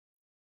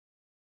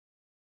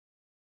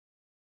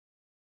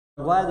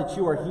Glad that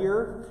you are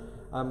here.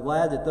 I'm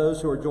glad that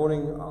those who are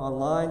joining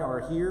online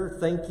are here.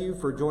 Thank you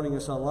for joining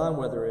us online,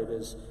 whether it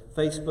is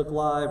Facebook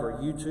Live or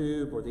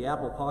YouTube or the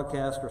Apple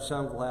Podcast or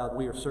SoundCloud.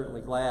 We are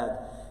certainly glad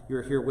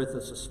you're here with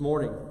us this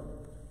morning.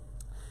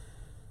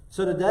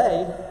 So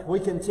today, we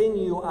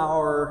continue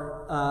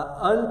our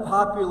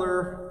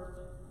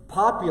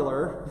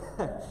popular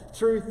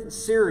truth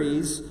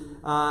series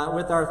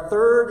with our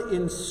third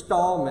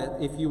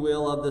installment, if you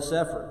will, of this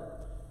effort.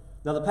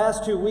 Now, the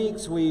past 2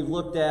 weeks, we've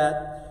looked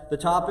at the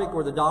topic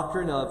or the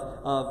doctrine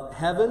of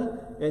heaven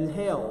and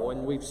hell.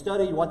 And we've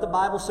studied what the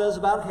Bible says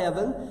about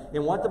heaven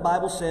and what the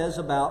Bible says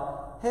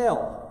about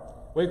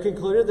hell. We've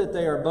concluded that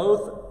they are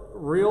both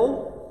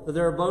real, that they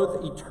are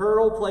both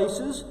eternal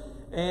places,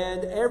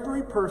 and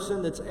every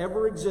person that's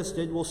ever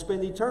existed will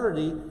spend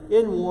eternity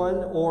in one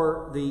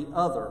or the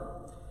other.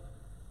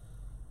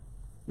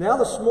 Now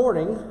this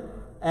morning,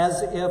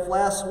 as if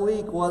last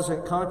week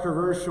wasn't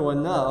controversial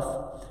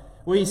enough,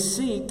 we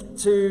seek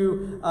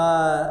to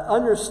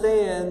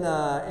understand,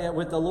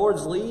 with the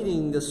Lord's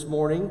leading this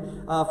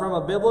morning, from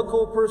a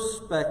biblical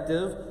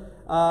perspective,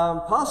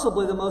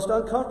 possibly the most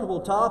uncomfortable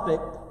topic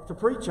to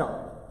preach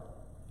on,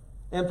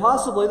 and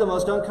possibly the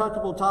most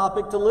uncomfortable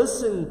topic to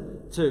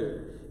listen to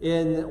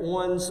in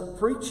one's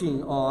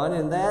preaching on,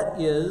 and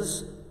that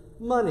is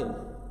money.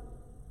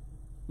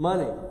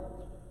 Money.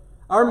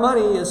 Our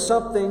money is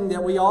something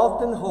that we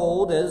often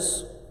hold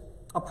as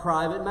a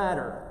private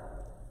matter.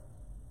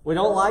 We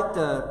don't like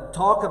to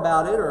talk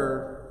about it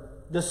or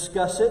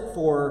discuss it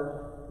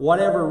for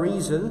whatever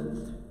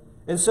reason.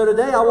 And so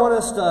today I want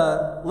us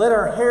to let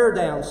our hair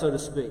down, so to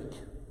speak.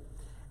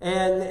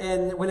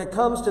 And when it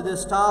comes to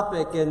this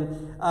topic,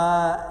 and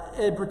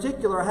in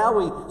particular how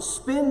we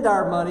spend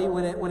our money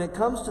when it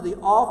comes to the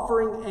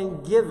offering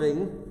and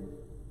giving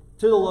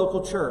to the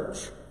local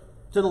church,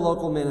 to the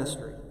local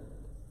ministry.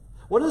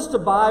 What does the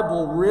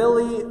Bible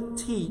really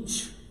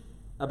teach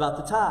about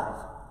the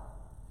tithe?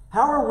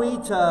 How are we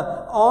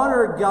to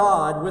honor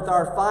God with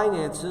our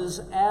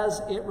finances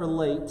as it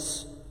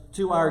relates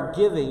to our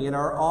giving and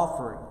our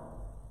offering?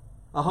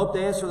 I hope to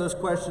answer those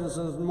questions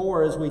and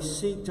more as we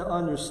seek to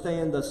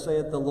understand, thus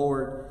saith the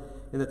Lord,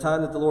 in the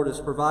time that the Lord has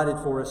provided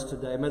for us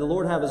today. May the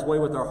Lord have His way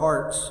with our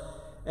hearts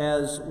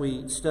as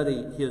we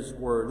study His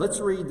Word. Let's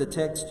read the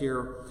text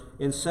here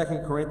in 2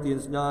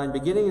 Corinthians 9,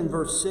 beginning in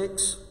verse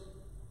 6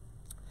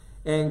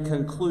 and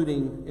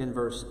concluding in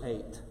verse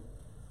 8.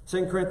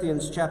 2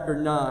 Corinthians chapter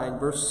 9,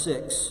 verse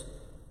 6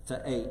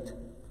 to 8.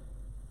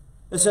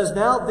 It says,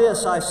 "Now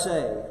this I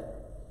say,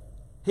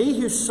 he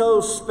who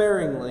sows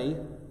sparingly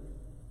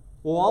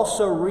will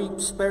also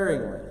reap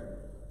sparingly,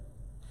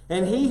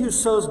 and he who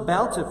sows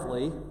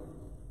bountifully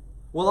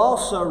will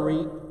also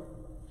reap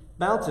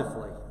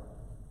bountifully.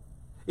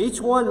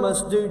 Each one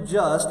must do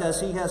just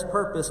as he has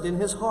purposed in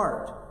his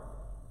heart,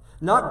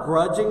 not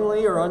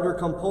grudgingly or under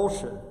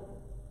compulsion,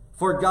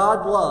 for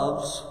God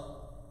loves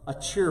a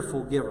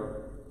cheerful giver.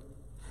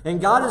 And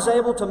God is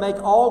able to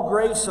make all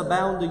grace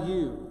abound to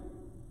you,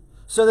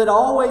 so that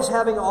always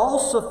having all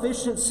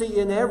sufficiency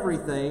in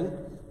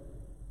everything,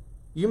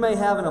 you may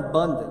have an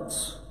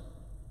abundance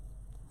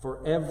for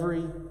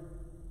every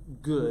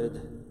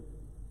good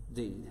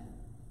deed."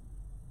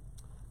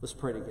 Let's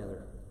pray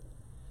together.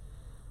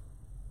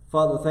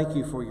 Father, thank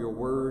you for your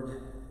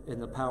word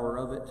and the power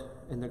of it,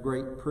 and the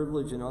great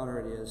privilege and honor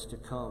it is to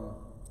come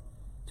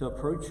to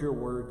approach your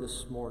word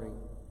this morning,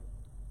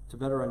 to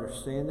better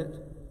understand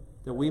it,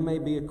 that we may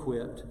be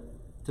equipped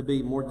to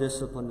be more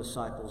disciplined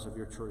disciples of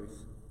your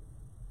truth.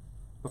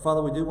 But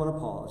Father, we do want to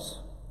pause.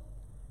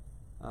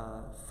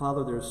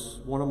 Father, there's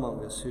one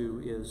among us who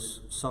is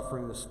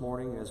suffering this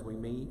morning as we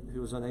meet,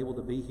 who is unable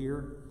to be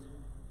here.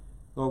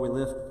 Lord, we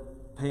lift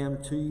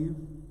Pam to you.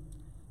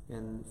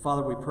 And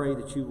Father, we pray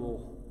that you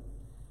will,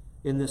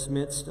 in this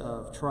midst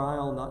of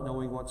trial, not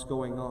knowing what's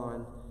going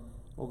on,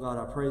 oh God,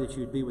 I pray that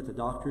you'd be with the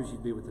doctors,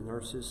 you'd be with the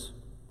nurses,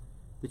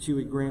 that you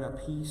would grant a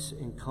peace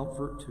and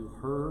comfort to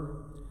her.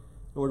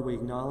 Lord, we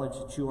acknowledge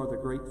that you are the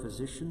great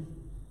physician.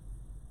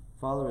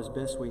 Father, as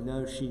best we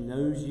know, she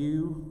knows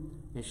you,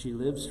 and she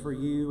lives for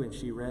you, and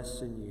she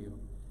rests in you.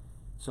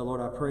 So,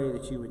 Lord, I pray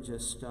that you would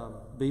just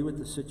be with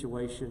the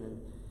situation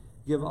and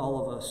give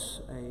all of us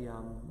a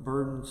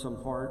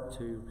burdensome heart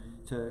to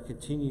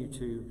continue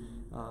to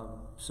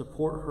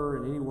support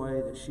her in any way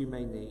that she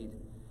may need,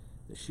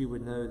 that she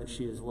would know that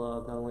she is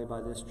loved not only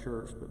by this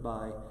church, but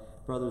by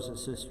brothers and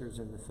sisters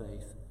in the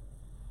faith.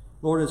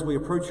 Lord, as we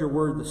approach your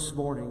word this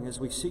morning, as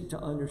we seek to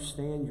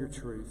understand your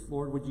truth,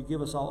 Lord, would you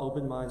give us all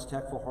open minds,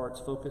 tactful hearts,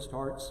 focused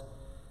hearts?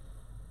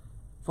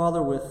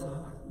 Father, with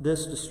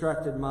this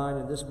distracted mind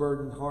and this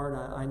burdened heart,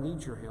 I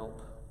need your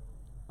help.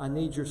 I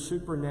need your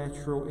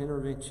supernatural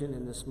intervention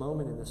in this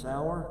moment, in this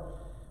hour.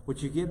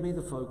 Would you give me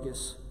the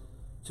focus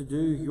to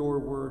do your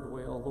word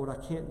well? Lord, I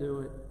can't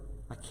do it.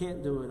 I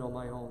can't do it on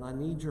my own. I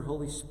need your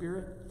Holy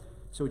Spirit.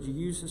 So would you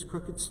use this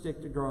crooked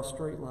stick to draw a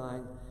straight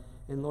line?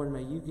 And Lord,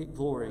 may you get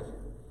glory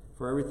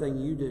for everything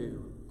you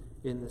do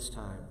in this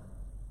time.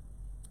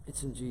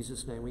 It's in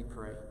Jesus' name we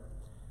pray.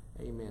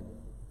 Amen.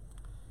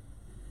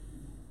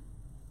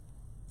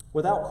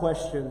 Without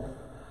question,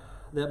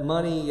 that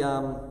money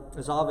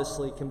is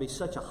obviously can be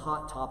such a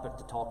hot topic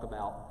to talk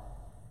about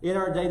in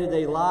our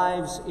day-to-day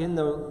lives, in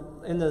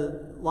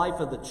the life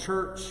of the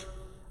church,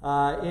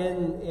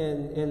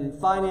 in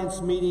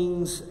finance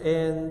meetings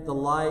and the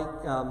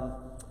like.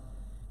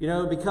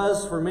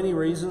 Because for many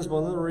reasons,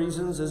 one of the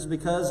reasons is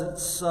because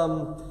it's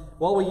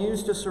what we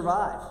use to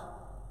survive.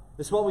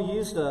 It's what we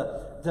use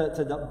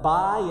to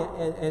buy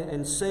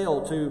and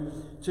sell,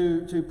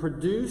 to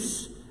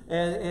produce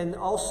and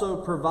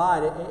also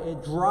provide.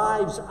 It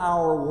drives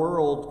our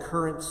world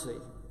currency,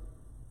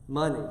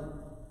 money.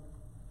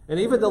 And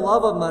even the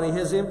love of money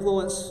has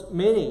influenced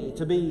many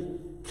to be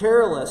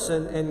careless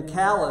and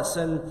callous,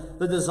 and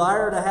the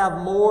desire to have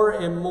more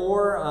and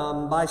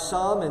more by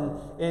some,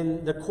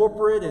 and the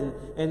corporate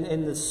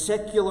and the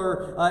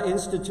secular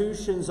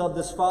institutions of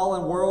this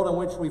fallen world in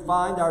which we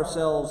find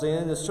ourselves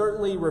in is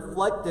certainly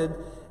reflected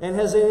and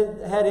has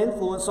had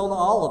influence on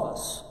all of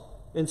us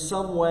in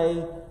some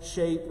way,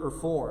 shape, or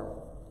form.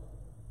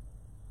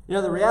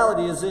 The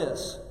reality is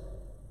this: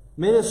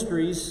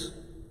 ministries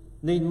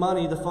need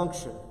money to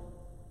function.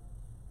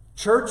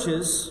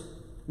 Churches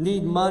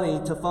need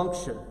money to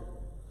function.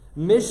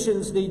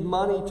 Missions need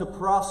money to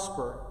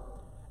prosper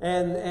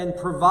and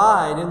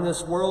provide in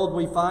this world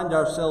we find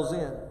ourselves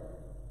in.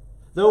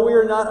 Though we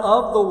are not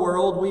of the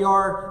world, we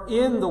are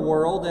in the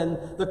world,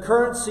 and the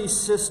currency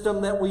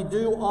system that we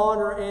do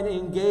honor and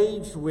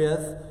engage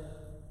with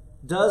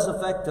does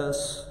affect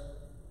us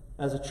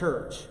as a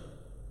church,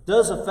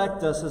 does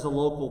affect us as a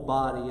local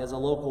body, as a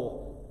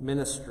local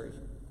ministry.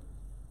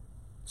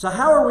 So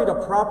how are we to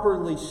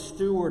properly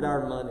steward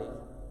our money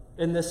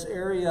in this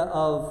area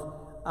of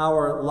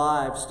our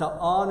lives to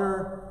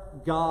honor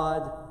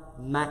God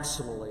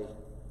maximally?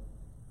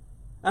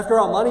 After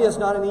all, money is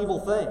not an evil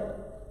thing.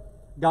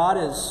 God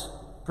has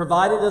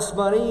provided us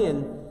money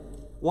and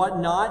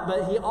whatnot,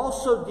 but He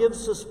also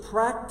gives us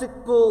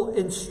practical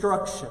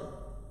instruction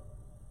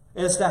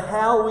as to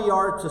how we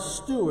are to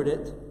steward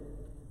it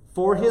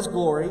for His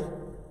glory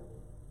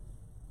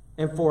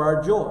and for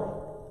our joy,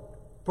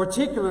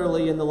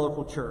 particularly in the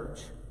local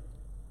church.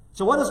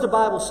 So what does the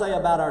Bible say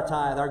about our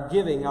tithe, our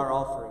giving, our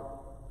offering?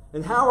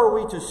 And how are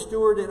we to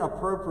steward it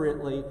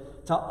appropriately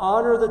to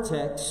honor the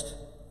text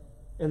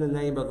in the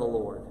name of the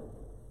Lord?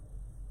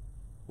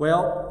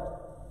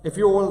 Well, if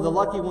you're one of the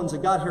lucky ones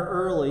that got here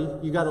early,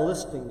 you got a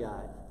listing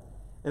guide.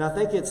 And I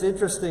think it's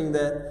interesting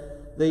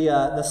that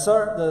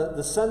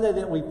the Sunday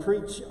that we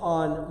preach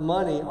on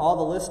money, all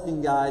the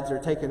listing guides are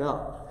taken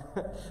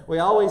up. We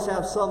always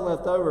have some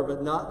left over,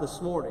 but not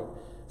this morning.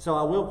 So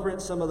I will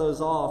print some of those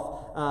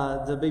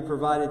off to be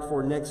provided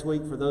for next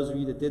week for those of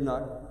you that did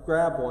not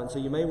grab one. So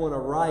you may want to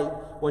write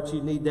what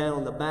you need down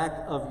on the back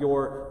of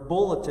your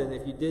bulletin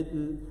if you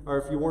didn't, or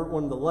if you weren't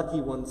one of the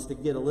lucky ones to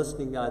get a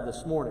listing guide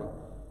this morning.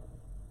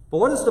 But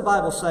what does the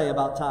Bible say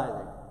about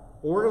tithing?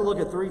 Well, we're going to look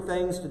at three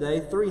things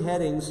today, three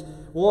headings.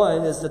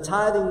 One is the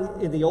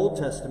tithing in the Old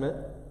Testament.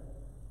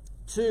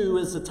 Two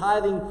is the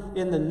tithing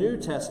in the New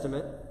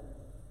Testament.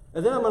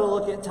 And then I'm going to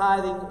look at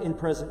tithing in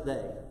present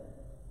day.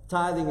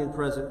 Tithing in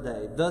present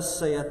day. Thus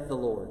saith the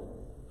Lord.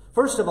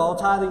 First of all,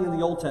 tithing in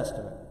the Old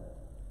Testament.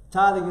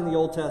 Tithing in the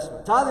Old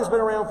Testament. Tithing's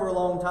been around for a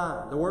long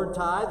time. The word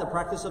tithe, the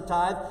practice of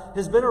tithe,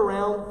 has been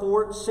around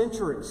for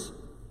centuries.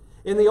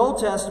 In the Old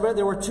Testament,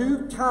 there were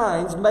two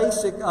kinds,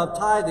 basic, of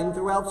tithing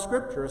throughout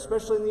Scripture,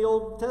 especially in the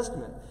Old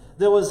Testament.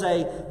 There was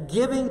a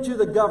giving to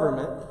the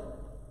government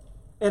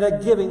and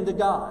a giving to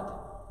God.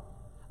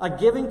 A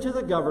giving to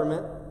the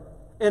government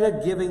and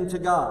a giving to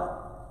God.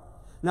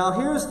 Now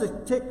here's the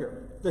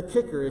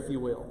kicker, if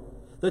you will.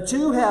 The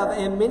two have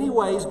in many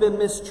ways been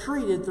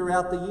mistreated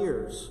throughout the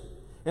years.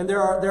 And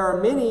there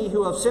are many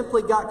who have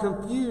simply got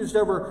confused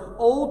over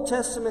Old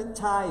Testament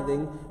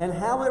tithing and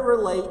how it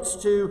relates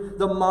to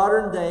the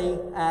modern day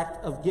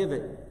act of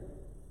giving.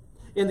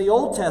 In the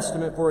Old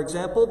Testament, for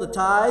example, the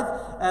tithe,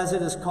 as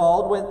it is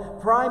called, went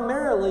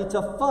primarily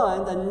to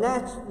fund a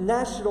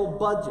national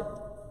budget.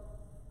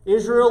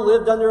 Israel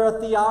lived under a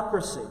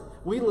theocracy.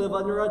 We live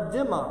under a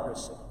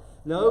democracy.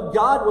 No,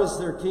 God was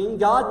their king.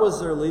 God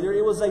was their leader.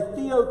 It was a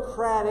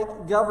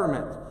theocratic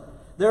government.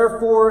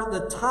 Therefore,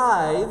 the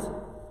tithe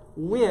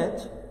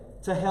went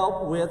to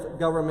help with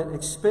government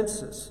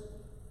expenses.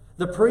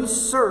 The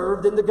priests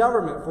served in the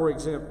government, for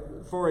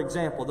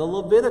example, the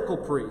Levitical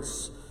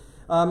priests.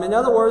 In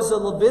other words, the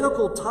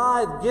Levitical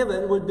tithe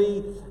given would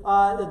be,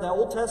 the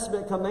Old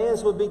Testament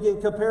commands would be in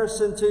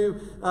comparison to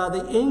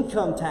the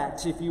income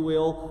tax, if you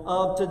will,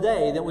 of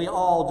today that we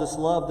all just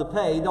love to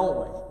pay, don't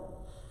we?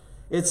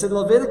 It's in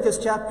Leviticus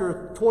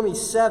chapter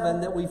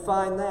 27 that we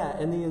find that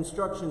and the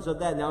instructions of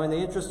that. Now, in the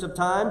interest of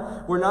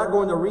time, we're not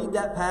going to read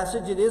that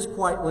passage. It is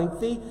quite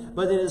lengthy,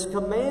 but it is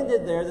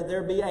commanded there that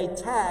there be a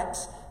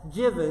tax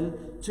given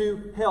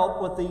to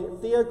help with the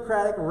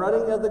theocratic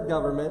running of the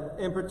government,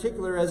 in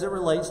particular as it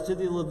relates to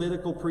the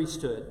Levitical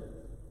priesthood.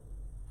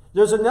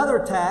 There's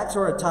another tax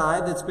or a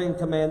tithe that's been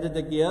commanded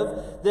to give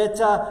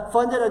that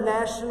funded a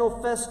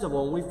national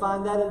festival. We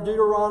find that in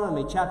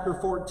Deuteronomy chapter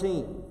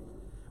 14.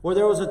 where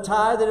there was a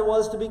tithe that it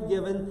was to be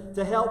given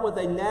to help with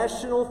a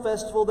national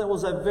festival that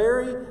was a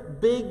very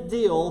big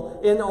deal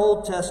in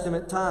Old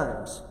Testament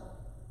times.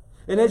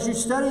 And as you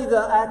study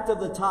the act of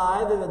the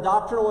tithe and the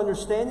doctrinal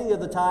understanding of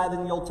the tithe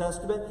in the Old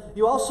Testament,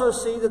 you also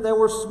see that there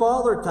were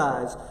smaller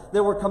tithes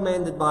that were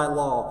commanded by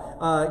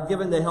law,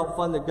 given to help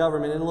fund the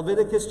government. In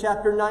Leviticus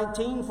chapter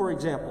 19, for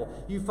example,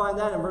 you find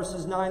that in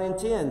verses 9 and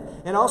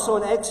 10. And also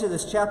in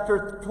Exodus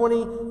chapter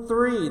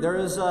 23, there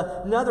is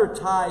another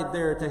tithe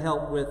there to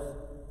help with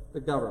the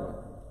government.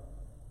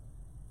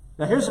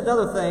 Now here's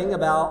another thing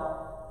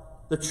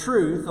about the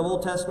truth of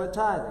Old Testament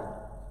tithing.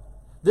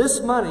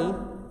 This money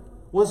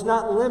was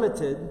not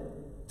limited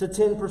to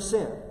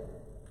 10%.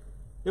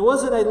 It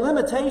wasn't a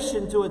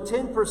limitation to a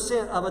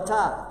 10% of a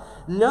tithe.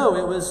 No,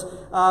 it was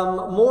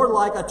more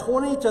like a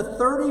 20 to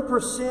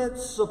 30%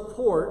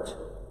 support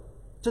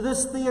to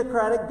this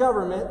theocratic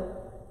government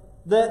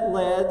that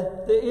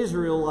led the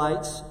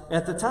Israelites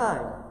at the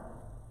time.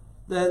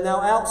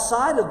 Now,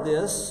 outside of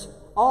this,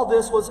 all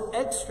this was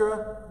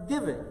extra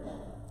giving.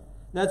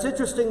 Now, it's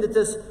interesting that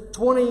this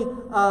 20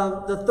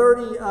 to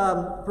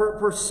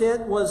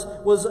 30%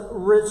 was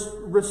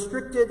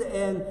restricted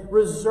and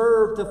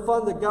reserved to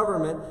fund the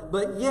government,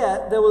 but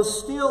yet there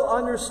was still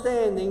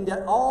understanding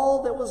that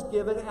all that was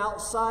given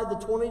outside the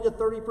 20 to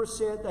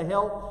 30% to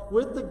help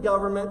with the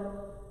government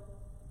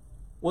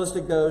was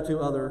to go to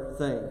other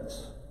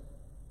things,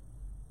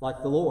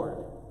 like the Lord.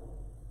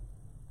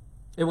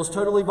 It was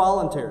totally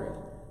voluntary.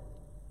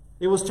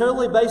 It was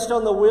totally based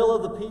on the will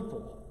of the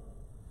people.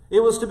 It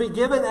was to be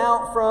given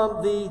out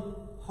from the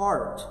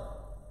heart.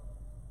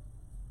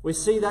 We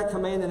see that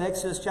command in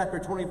Exodus chapter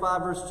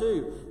 25, verse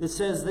 2. It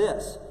says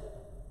this.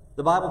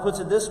 The Bible puts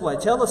it this way.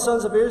 Tell the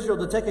sons of Israel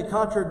to take a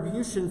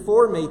contribution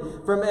for me.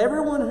 From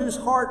everyone whose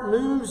heart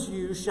moves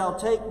you shall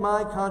take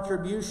my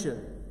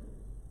contribution.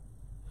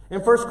 In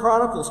 1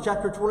 Chronicles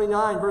chapter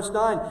 29, verse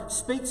 9,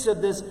 speaks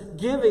of this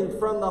giving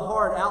from the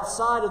heart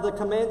outside of the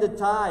commanded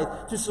tithe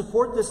to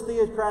support this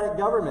theocratic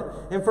government.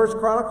 In 1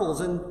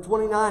 Chronicles in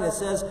 29, it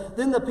says,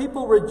 Then the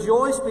people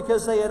rejoiced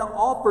because they had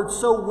offered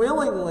so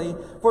willingly,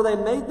 for they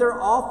made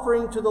their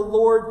offering to the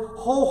Lord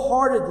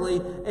wholeheartedly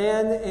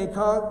and in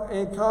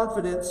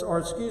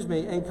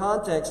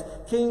context,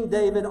 King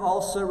David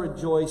also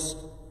rejoiced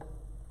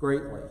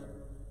greatly.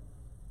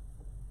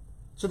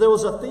 So there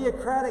was a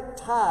theocratic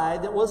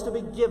tithe that was to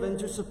be given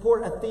to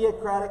support a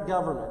theocratic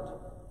government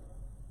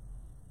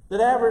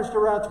that averaged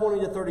around 20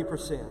 to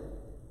 30%.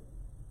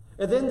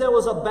 And then there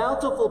was a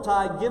bountiful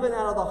tithe given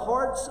out of the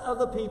hearts of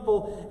the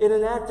people in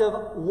an act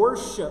of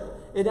worship,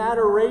 in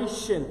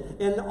adoration,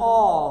 in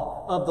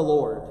awe of the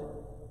Lord.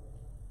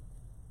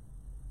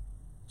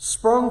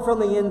 Sprung from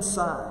the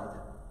inside.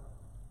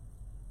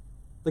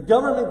 The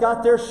government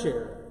got their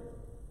share,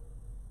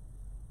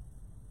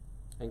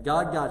 and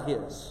God got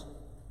His.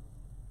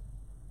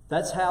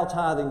 That's how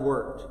tithing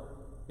worked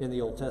in the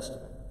Old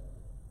Testament.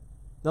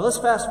 Now let's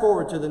fast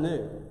forward to the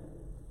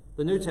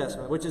New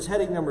Testament, which is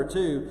heading number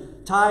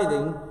 2,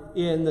 tithing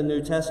in the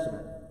New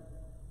Testament.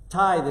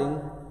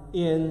 Tithing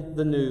in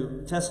the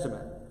New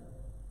Testament.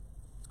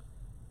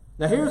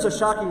 Now here's a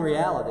shocking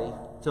reality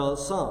to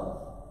some.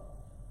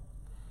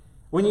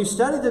 When you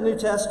study the New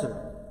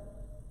Testament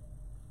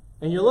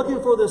and you're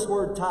looking for this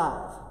word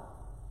tithe,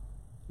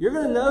 you're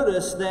going to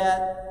notice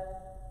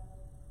that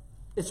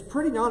it's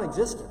pretty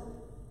non-existent.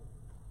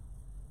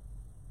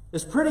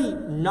 It's pretty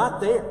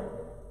not there.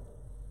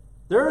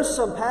 There are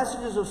some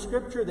passages of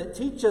Scripture that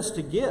teach us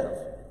to give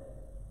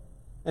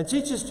and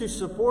teach us to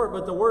support,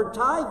 but the word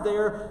tithe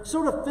there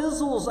sort of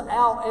fizzles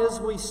out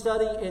as we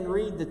study and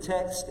read the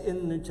text in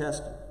the New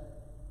Testament,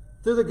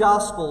 through the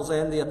Gospels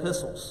and the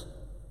Epistles.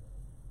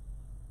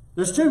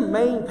 There's 2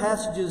 main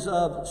passages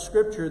of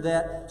Scripture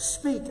that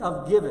speak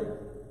of giving,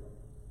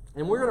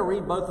 and we're going to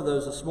read both of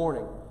those this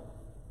morning.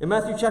 In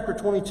Matthew chapter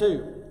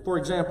 22, for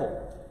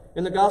example,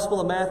 in the Gospel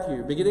of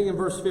Matthew, beginning in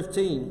verse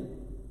 15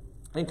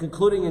 and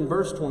concluding in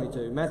verse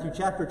 22, Matthew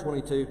chapter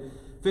 22,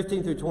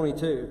 15 through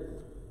 22,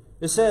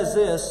 it says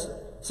this,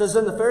 it says,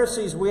 Then the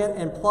Pharisees went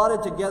and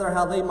plotted together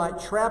how they might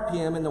trap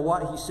him into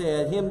what he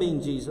said, him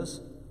being Jesus.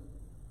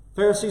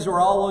 Pharisees were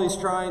always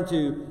trying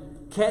to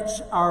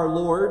catch our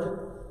Lord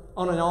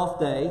on an off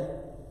day,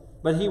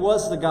 but he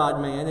was the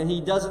God-man, and he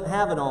doesn't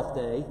have an off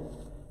day.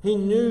 He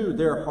knew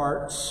their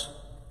hearts,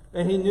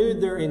 and he knew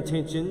their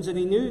intentions, and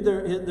he knew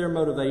their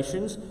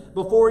motivations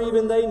before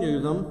even they knew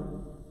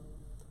them.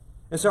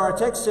 And so our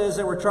text says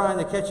they were trying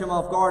to catch him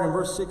off guard in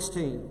verse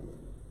 16.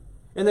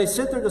 And they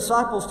sent their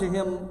disciples to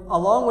him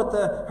along with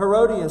the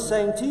Herodians,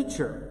 saying,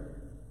 Teacher,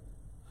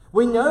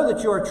 we know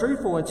that you are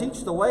truthful and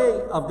teach the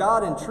way of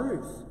God in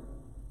truth.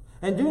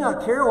 And do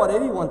not care what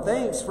anyone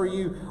thinks, for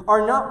you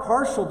are not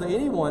partial to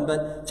anyone.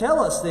 But tell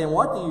us then,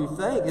 what do you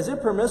think? Is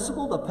it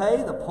permissible to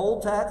pay the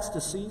poll tax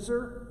to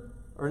Caesar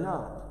or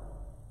not?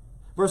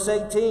 Verse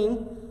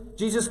 18,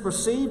 Jesus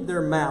perceived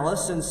their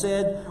malice and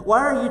said, Why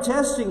are you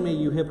testing me,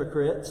 you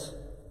hypocrites?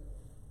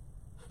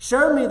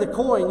 Show me the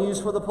coin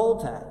used for the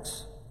poll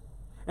tax.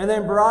 And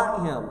then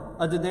brought him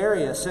a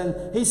denarius.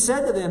 And he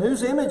said to them,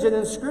 Whose image and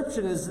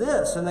inscription is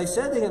this? And they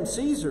said to him,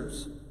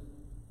 Caesar's.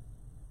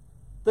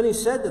 Then he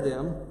said to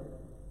them,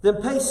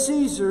 then pay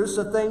Caesar's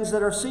the things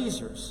that are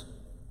Caesar's,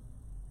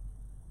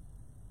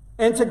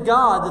 and to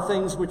God the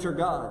things which are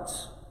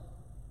God's.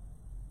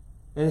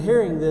 And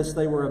hearing this,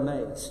 they were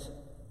amazed,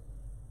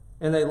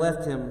 and they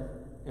left him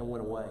and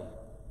went away.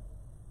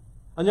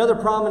 Another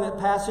prominent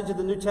passage of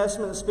the New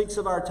Testament that speaks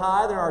of our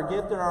tithe and our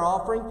gift and our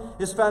offering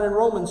is found in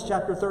Romans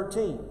chapter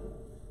 13.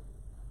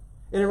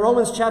 And in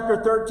Romans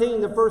chapter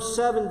 13, the first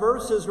 7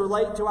 verses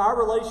relate to our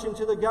relation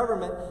to the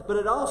government, but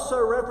it also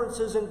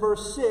references in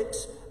verse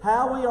 6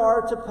 how we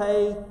are to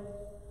pay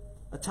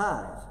a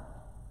tithe.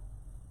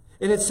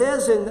 And it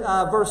says in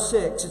verse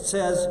 6, it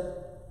says,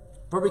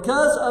 for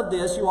because of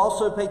this you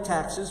also pay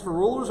taxes, for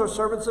rulers are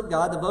servants of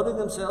God, devoting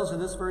themselves to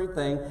this very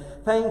thing,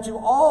 paying to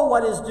all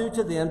what is due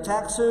to them,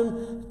 tax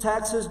whom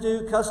tax is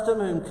due, custom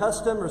whom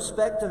custom,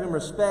 respect to whom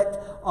respect,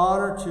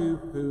 honor to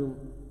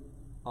whom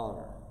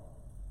honor.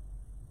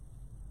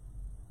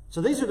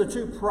 So these are the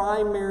two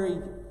primary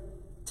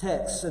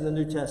texts in the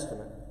New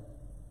Testament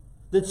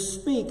that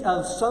speak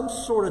of some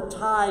sort of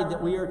tithe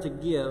that we are to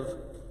give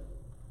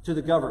to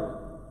the government,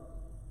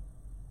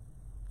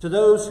 to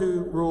those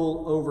who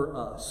rule over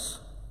us.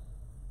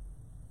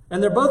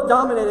 And they're both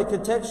dominated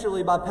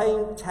contextually by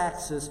paying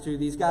taxes to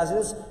these guys.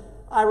 And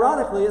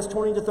ironically, it's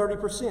 20 to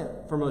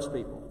 30% for most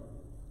people.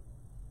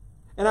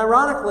 And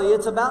ironically,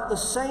 it's about the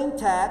same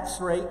tax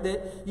rate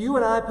that you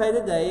and I pay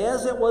today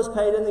as it was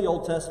paid in the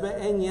Old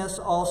Testament, and yes,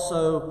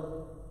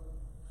 also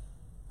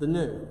the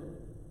New.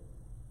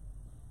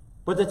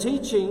 But the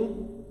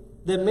teaching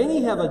that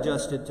many have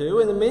adjusted to,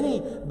 and that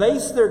many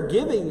base their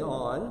giving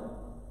on,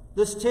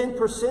 this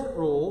 10%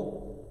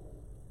 rule,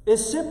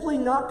 is simply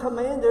not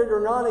commanded or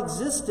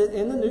non-existent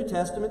in the New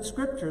Testament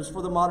scriptures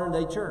for the modern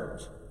day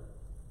church.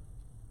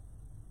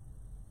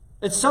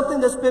 It's something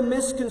that's been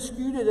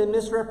misconstrued and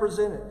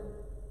misrepresented.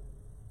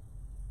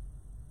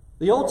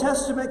 The Old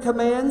Testament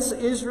commands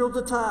Israel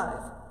to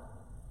tithe.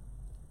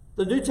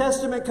 The New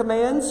Testament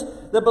commands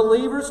the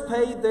believers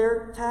pay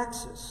their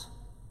taxes.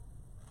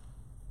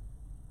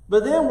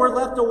 But then we're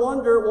left to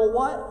wonder, well,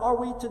 what are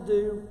we to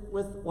do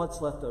with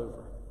what's left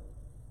over?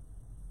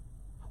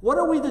 What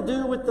are we to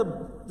do with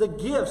the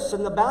gifts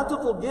and the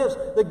bountiful gifts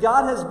that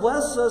God has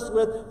blessed us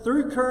with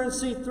through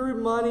currency,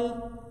 through money,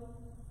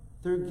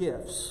 through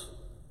gifts?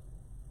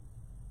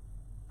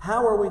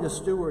 How are we to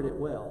steward it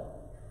well?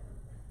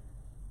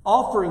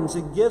 Offerings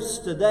and gifts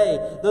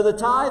today, though the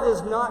tithe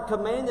is not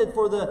commanded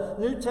for the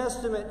New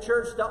Testament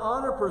church to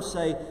honor per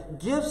se,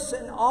 gifts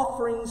and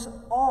offerings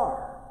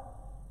are.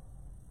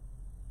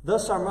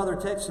 Thus our mother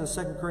text in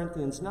 2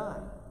 Corinthians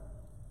 9.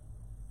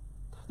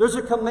 There's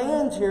a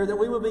command here that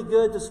we would be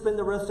good to spend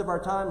the rest of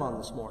our time on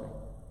this morning.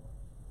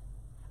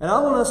 And I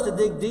want us to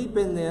dig deep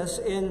in this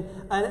in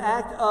an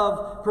act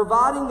of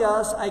providing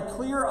us a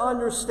clear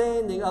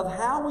understanding of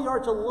how we are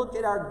to look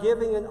at our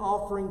giving and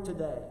offering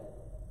today.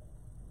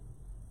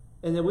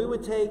 And that we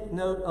would take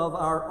note of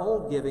our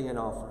own giving and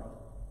offering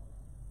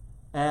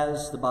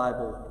as the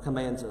Bible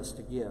commands us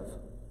to give.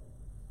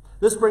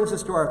 This brings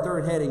us to our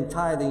third heading,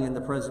 tithing in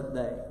the present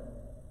day.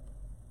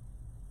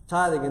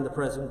 Tithing in the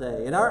present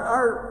day.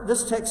 And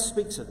this text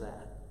speaks of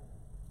that.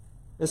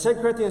 In 2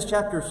 Corinthians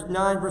chapter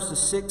 9, verses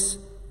 6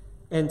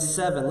 and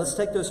 7. Let's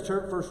take those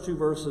first two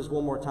verses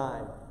one more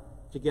time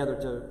together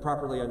to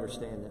properly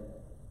understand it.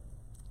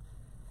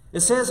 It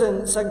says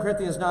in 2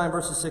 Corinthians 9,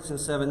 verses 6 and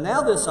 7,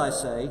 now this I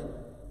say,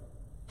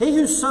 he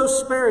who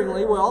sows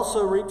sparingly will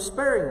also reap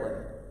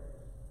sparingly.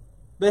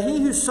 But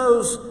he who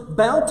sows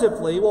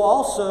bountifully will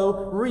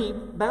also reap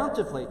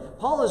bountifully.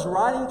 Paul is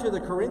writing to the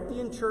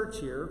Corinthian church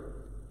here,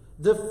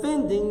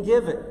 defending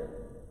giving,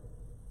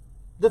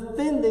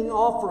 defending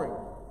offering.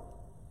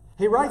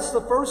 He writes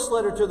the first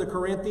letter to the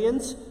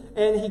Corinthians,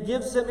 and he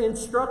gives them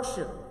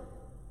instruction.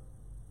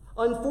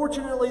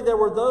 Unfortunately, there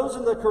were those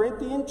in the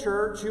Corinthian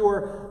church who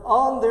were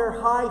on their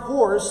high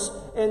horse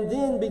and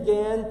then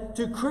began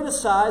to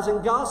criticize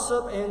and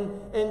gossip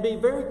and be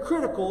very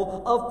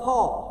critical of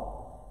Paul.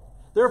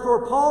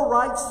 Therefore, Paul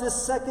writes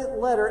this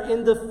second letter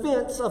in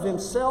defense of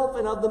himself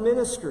and of the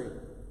ministry.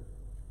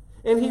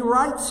 And he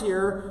writes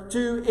here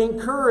to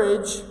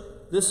encourage,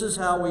 this is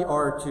how we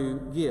are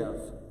to give.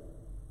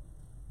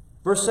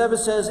 Verse 7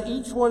 says,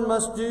 each one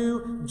must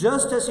do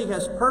just as he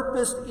has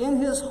purposed in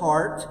his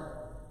heart,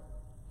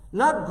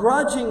 not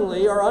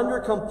grudgingly or under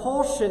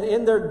compulsion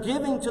in their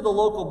giving to the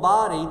local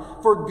body,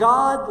 for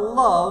God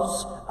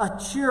loves a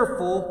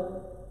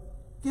cheerful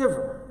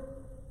giver.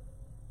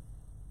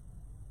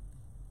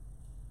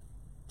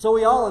 So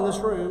we all in this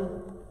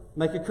room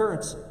make a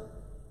currency.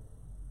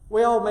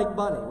 We all make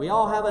money. We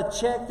all have a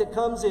check that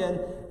comes in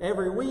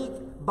every week,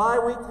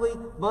 bi-weekly,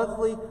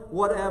 monthly,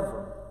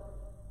 whatever.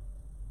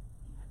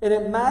 And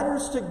it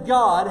matters to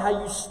God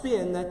how you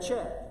spend that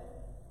check.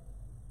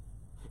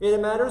 It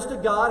matters to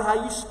God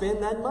how you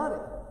spend that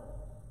money.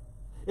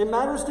 It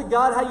matters to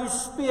God how you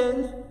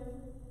spend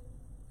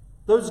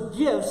those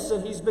gifts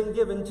that He's been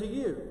given to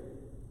you.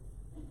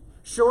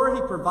 Sure,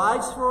 He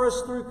provides for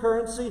us through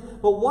currency,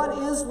 but what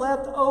is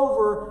left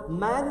over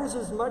matters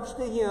as much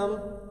to Him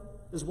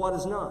as what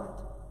is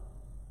not.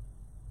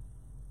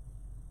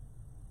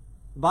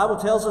 The Bible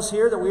tells us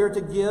here that we are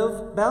to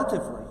give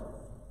bountifully,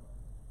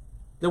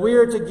 that we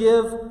are to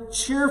give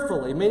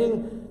cheerfully,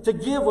 meaning to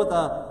give with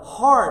a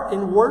heart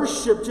in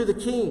worship to the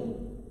King.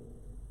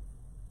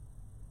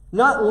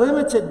 Not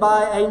limited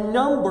by a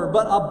number,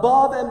 but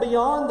above and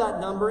beyond that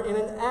number in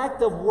an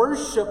act of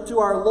worship to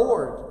our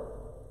Lord.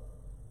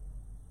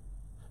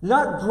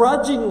 Not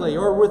grudgingly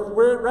or with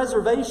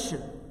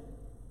reservation.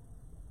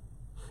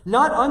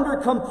 Not under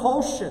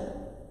compulsion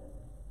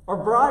or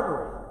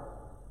bribery.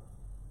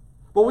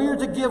 But we are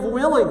to give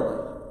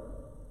willingly.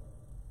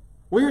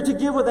 We are to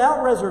give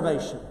without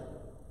reservation.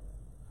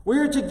 We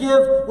are to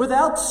give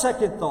without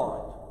second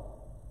thought.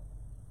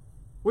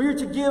 We are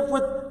to give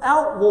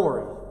without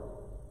worry.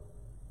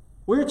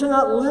 We are to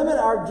not limit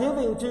our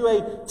giving to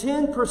a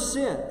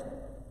 10%,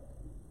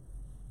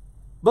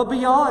 but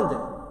beyond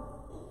it.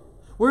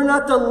 We're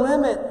not to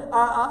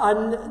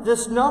limit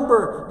this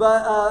number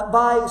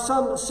by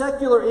some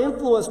secular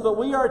influence, but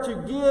we are to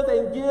give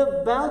and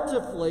give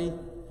bountifully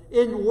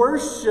in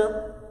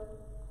worship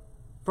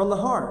from the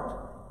heart.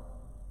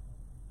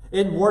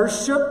 In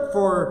worship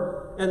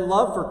and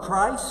love for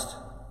Christ,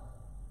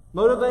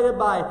 motivated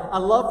by a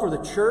love for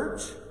the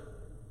church,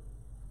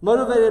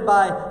 motivated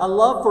by a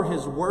love for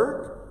His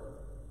Word,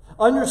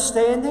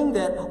 understanding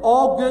that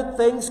all good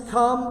things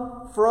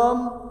come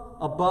from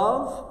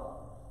above.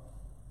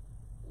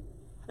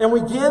 And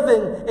we give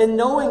in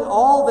knowing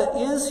all that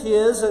is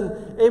His,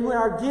 and in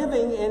our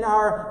giving, in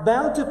our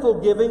bountiful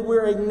giving,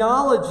 we're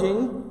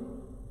acknowledging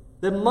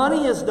that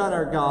money is not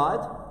our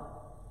God,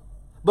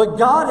 but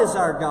God is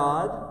our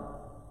God,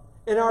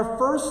 and our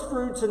first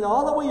fruits and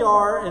all that we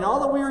are and all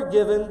that we are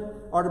given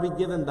are to be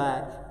given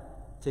back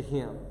to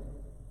Him.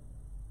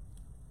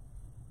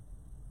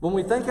 When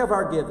we think of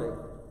our giving,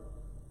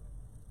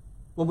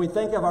 when we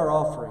think of our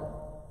offering,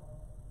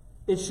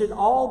 it should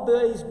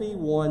always be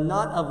one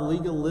not of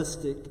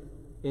legalistic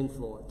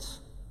influence,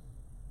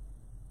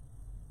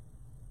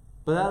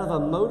 but out of a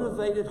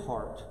motivated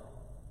heart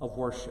of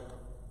worship.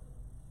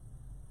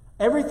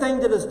 Everything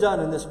that is done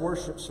in this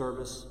worship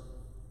service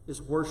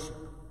is worship.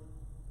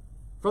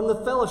 From the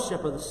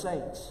fellowship of the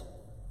saints,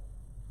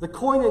 the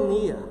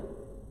koinonia,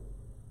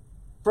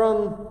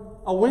 from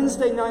a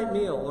Wednesday night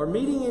meal or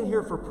meeting in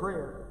here for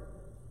prayer,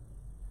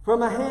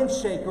 from a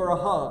handshake or a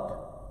hug,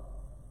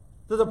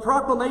 to the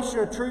proclamation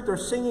of truth or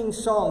singing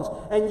songs,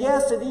 and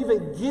yes, and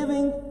even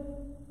giving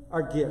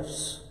our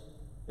gifts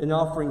and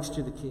offerings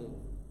to the King.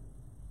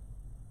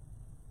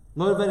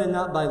 Motivated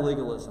not by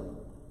legalism,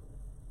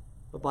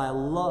 but by a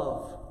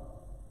love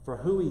for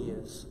who He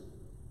is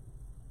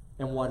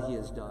and what He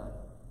has done.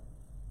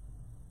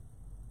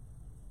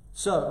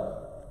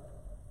 So,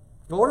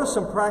 what are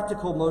some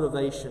practical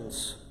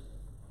motivations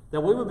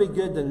that we would be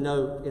good to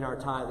note in our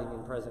tithing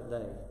in present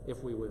day,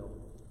 if we will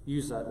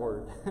use that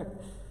word?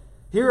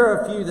 Here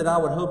are a few that I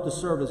would hope to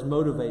serve as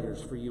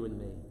motivators for you and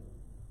me.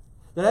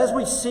 That as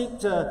we seek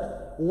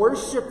to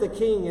worship the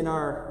King in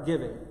our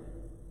giving,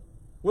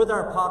 with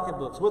our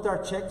pocketbooks, with our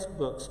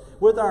checkbooks,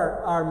 with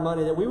our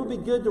money, that we would be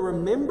good to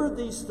remember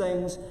these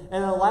things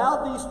and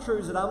allow these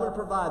truths that I'm going to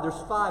provide,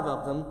 there's 5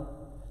 of them,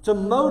 to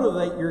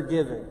motivate your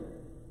giving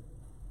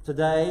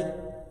today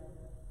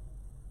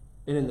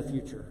and in the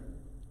future.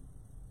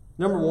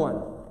 Number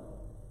 1,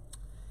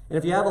 and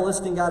if you have a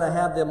listing guide, I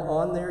have them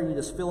on there. You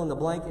just fill in the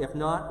blank. If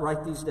not,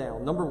 write these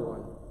down. Number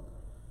 1,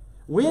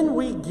 when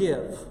we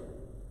give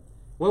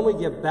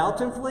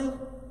bountifully,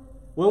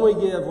 when we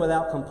give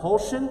without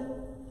compulsion,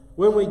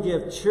 when we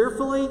give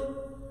cheerfully,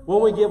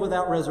 when we give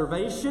without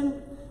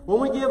reservation, when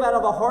we give out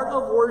of a heart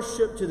of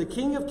worship to the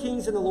King of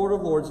Kings and the Lord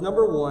of Lords,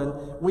 number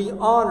 1, we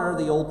honor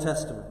the Old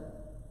Testament.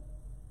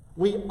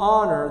 We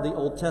honor the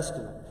Old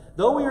Testament.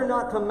 Though we are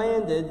not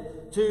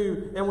commanded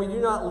to, and we do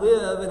not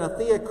live in a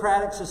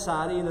theocratic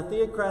society, in a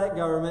theocratic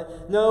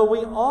government, no,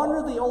 we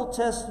honor the Old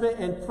Testament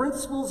and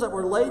principles that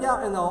were laid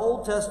out in the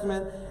Old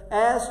Testament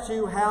as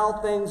to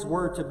how things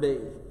were to be.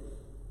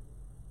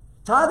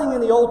 Tithing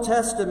in the Old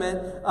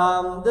Testament,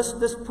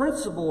 this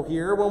principle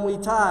here, when we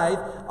tithe,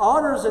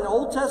 honors an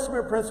Old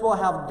Testament principle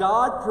how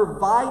God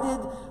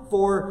provided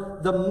for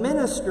the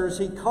ministers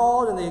He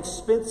called and the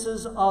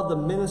expenses of the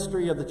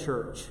ministry of the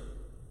church.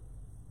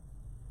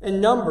 In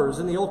Numbers,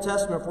 in the Old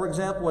Testament, for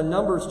example, in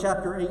Numbers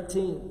chapter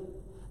 18.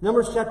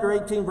 Numbers chapter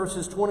 18,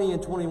 verses 20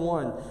 and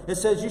 21. It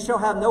says, "You shall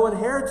have no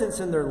inheritance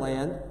in their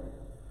land,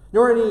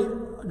 nor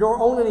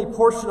own any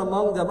portion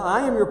among them.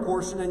 I am your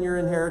portion and your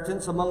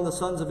inheritance among the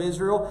sons of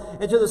Israel.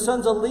 And to the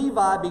sons of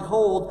Levi,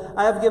 behold,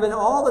 I have given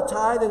all the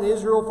tithe in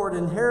Israel for an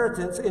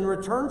inheritance in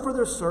return for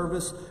their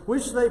service,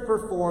 which they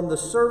perform, the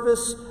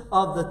service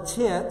of the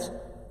tent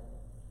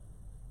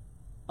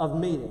of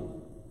meeting."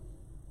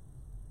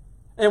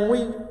 And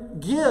we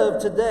give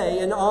today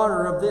in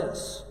honor of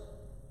this.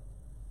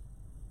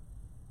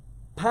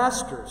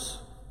 Pastors,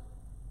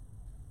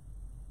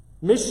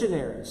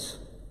 missionaries,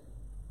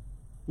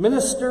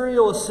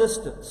 ministerial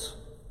assistants,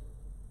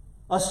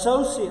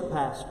 associate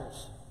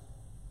pastors,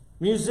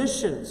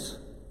 musicians,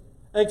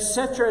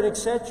 etc., and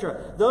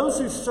etc. Those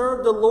who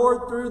serve the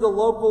Lord through the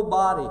local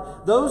body,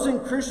 those in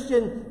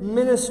Christian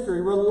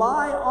ministry,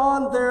 rely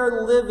on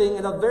their living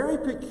in a very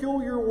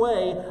peculiar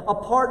way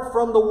apart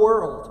from the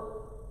world.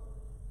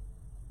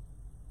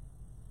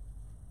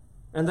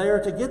 And they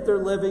are to get their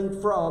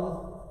living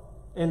from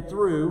and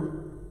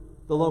through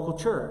the local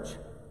church.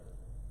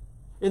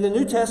 In the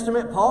New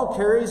Testament, Paul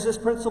carries this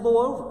principle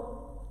over.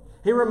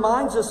 He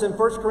reminds us in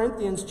 1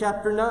 Corinthians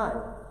chapter 9.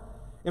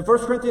 In 1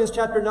 Corinthians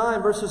chapter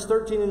 9, verses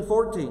 13 and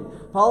 14,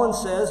 Paul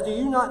says, "Do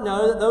you not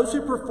know that those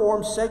who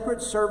perform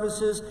sacred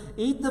services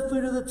eat the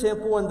food of the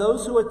temple, and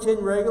those who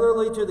attend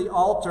regularly to the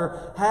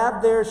altar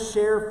have their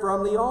share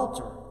from the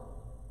altar?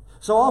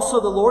 So also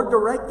the Lord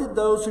directed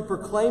those who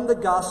proclaim the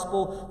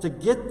gospel to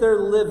get their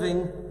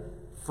living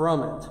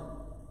from it."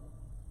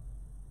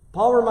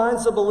 Paul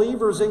reminds the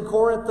believers in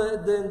Corinth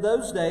in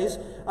those days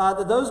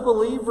that those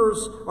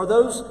believers, or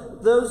those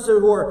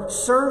who are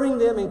serving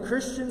them in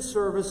Christian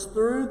service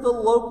through the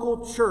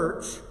local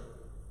church,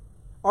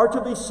 are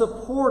to be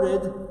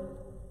supported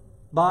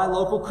by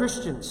local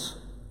Christians,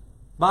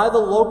 by the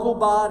local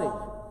body.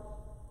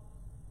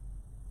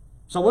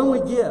 So when we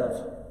give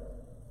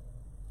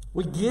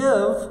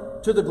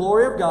to the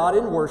glory of God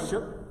in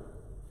worship.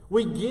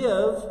 We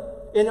give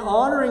in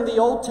honoring the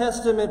Old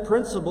Testament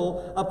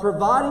principle of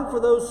providing for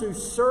those who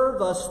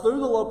serve us through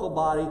the local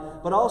body,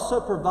 but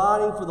also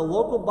providing for the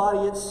local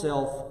body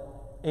itself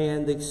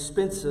and the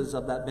expenses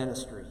of that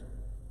ministry.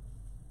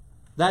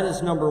 That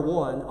is number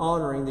one,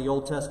 honoring the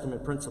Old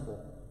Testament principle.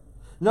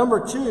 Number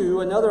two,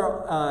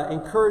 another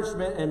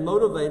encouragement and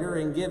motivator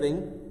in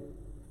giving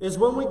is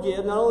when we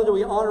give, not only do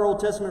we honor Old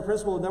Testament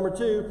principle, number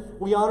two,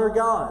 we honor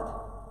God.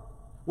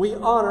 We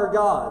honor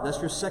God. That's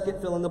your second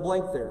fill in the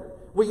blank there.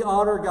 We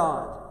honor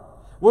God.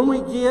 When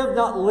we give,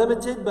 not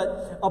limited,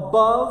 but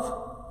above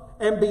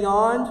and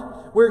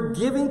beyond, we're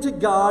giving to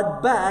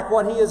God back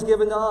what He has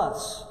given to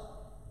us.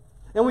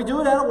 And we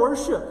do it out of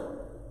worship.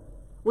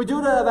 We do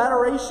it out of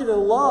adoration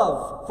and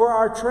love for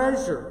our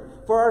treasure,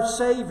 for our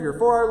Savior,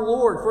 for our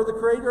Lord, for the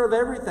Creator of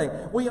everything.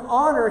 We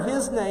honor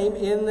His name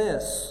in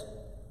this.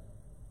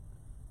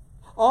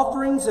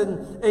 Offerings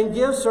and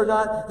gifts are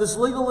not this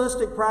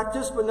legalistic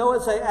practice, but no,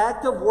 it's an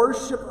act of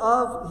worship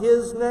of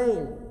His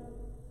name.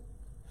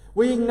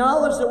 We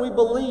acknowledge that we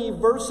believe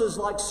verses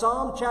like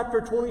Psalm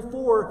chapter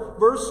 24,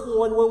 verse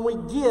 1, when we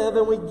give,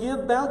 and we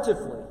give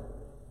bountifully.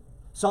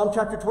 Psalm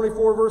chapter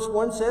 24, verse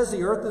 1 says,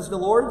 "The earth is the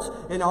Lord's,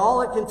 and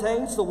all it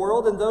contains, the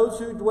world and those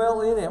who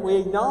dwell in it." We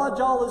acknowledge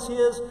all is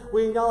His.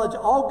 We acknowledge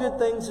all good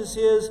things is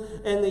His.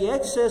 And the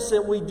excess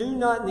that we do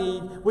not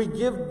need, we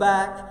give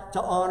back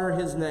to honor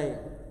His name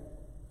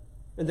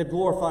and to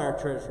glorify our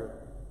treasure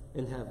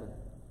in heaven.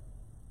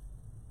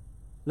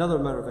 Another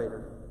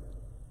motivator.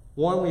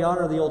 One, we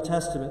honor the Old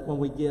Testament when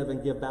we give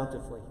and give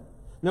bountifully.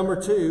 Number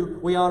two,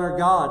 we honor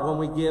God when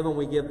we give and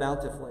we give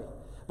bountifully.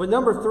 But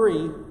number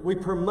three, we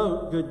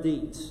promote good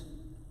deeds.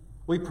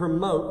 We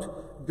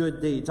promote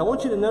good deeds. I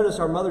want you to notice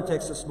our mother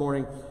text this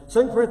morning,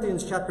 2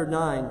 Corinthians chapter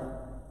 9,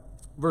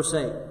 verse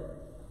 8.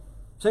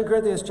 2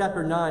 Corinthians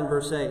chapter 9,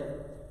 verse 8. It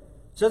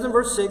says in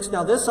verse 6,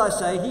 "Now this I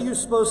say, he who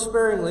sows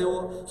sparingly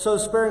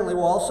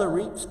will also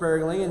reap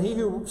sparingly, and he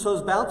who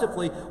sows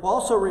bountifully will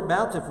also reap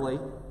bountifully.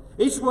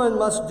 Each one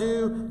must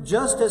do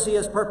just as he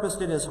has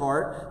purposed in his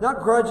heart,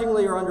 not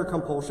grudgingly or under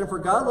compulsion, for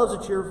God loves a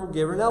cheerful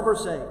giver." Now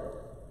verse 8.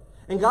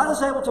 "And God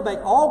is able to make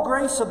all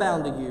grace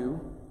abound to you,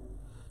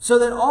 so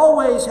that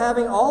always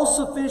having all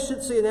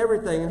sufficiency in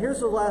everything," and here's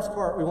the last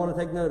part we want to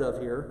take note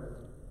of here,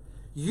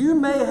 "you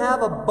may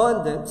have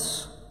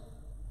abundance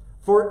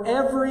for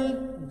every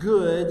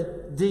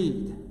good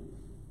deed."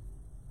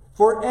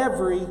 For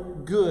every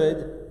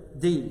good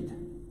deed.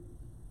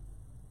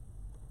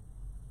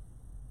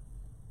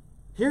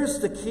 Here's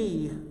the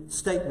key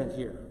statement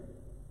here.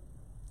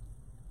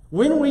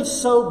 When we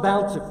sow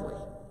bountifully,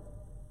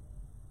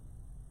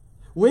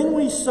 when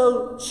we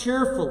sow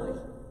cheerfully,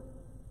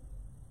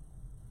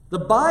 the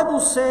Bible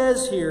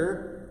says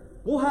here,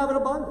 we'll have an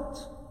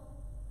abundance.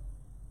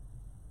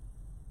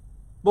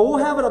 But we'll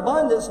have an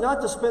abundance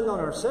not to spend on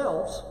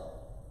ourselves.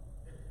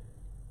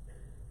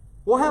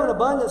 We'll have an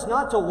abundance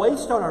not to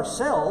waste on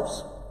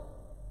ourselves.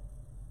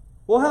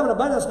 We'll have an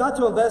abundance not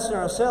to invest in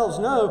ourselves.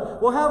 No,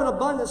 we'll have an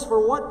abundance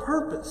for what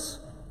purpose?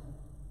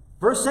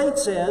 Verse 8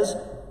 says,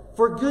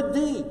 for good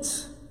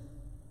deeds.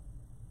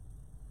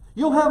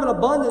 You'll have an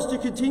abundance to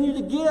continue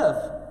to give.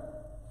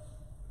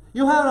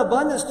 You'll have an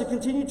abundance to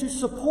continue to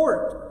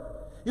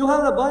support. You'll have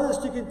an abundance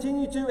to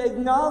continue to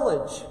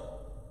acknowledge.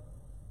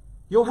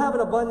 You'll have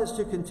an abundance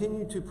to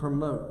continue to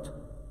promote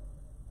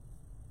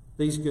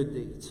these good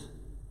deeds.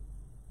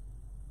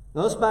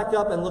 Now let's back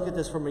up and look at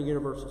this from a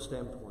universal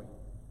standpoint.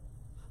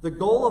 The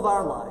goal of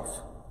our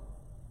life,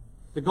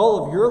 the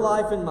goal of your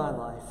life and my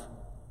life,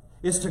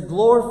 is to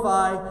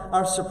glorify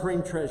our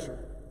supreme treasure.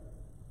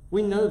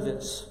 We know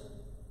this.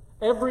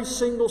 Every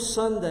single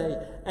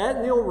Sunday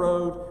at Neal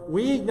Road,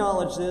 we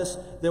acknowledge this,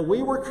 that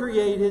we were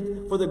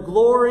created for the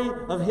glory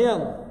of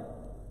Him,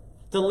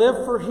 to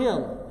live for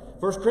Him.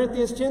 1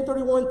 Corinthians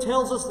 10:31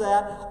 tells us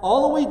that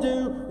all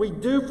that we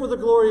do for the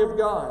glory of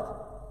God.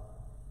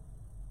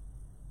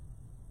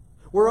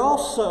 We're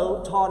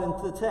also taught in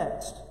the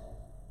text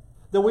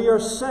that we are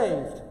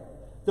saved,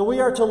 that we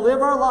are to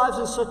live our lives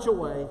in such a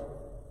way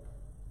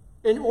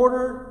in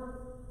order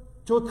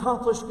to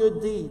accomplish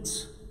good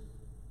deeds,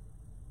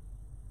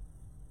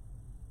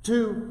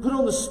 to put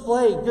on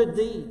display good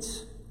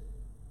deeds,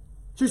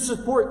 to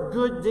support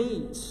good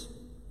deeds,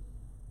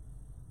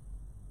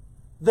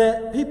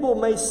 that people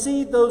may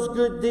see those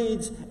good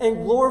deeds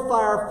and glorify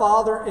our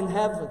Father in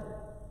heaven.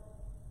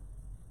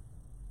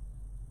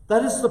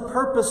 That is the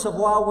purpose of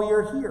why we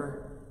are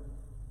here.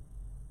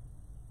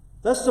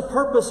 That's the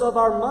purpose of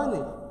our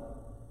money,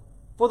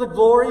 for the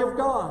glory of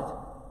God.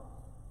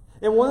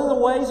 And one of the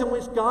ways in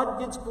which God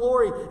gets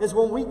glory is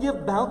when we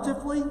give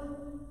bountifully,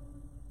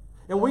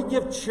 and we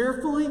give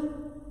cheerfully,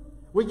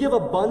 we give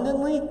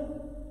abundantly,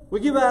 we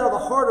give out of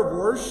the heart of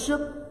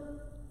worship.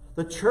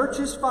 The church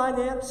is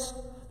financed,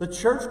 the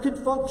church can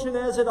function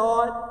as it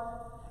ought,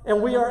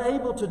 and we are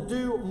able to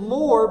do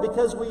more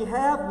because we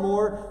have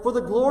more for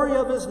the glory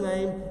of His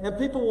name, and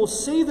people will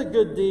see the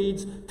good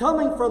deeds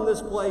coming from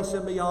this place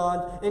and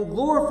beyond and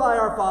glorify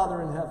our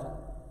Father in heaven.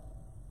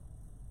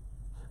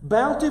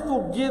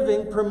 Bountiful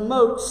giving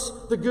promotes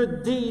the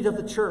good deed of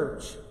the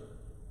church.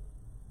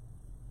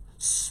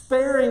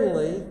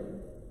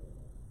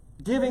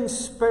 Giving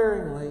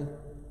sparingly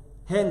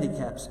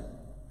handicaps it.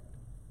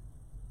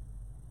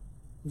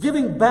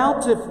 Giving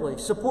bountifully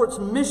supports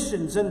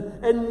missions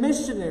and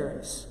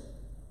missionaries.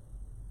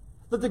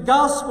 That the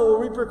gospel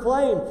will be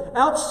proclaimed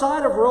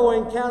outside of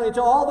Rowan County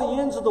to all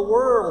the ends of the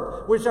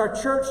world, which our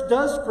church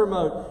does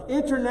promote,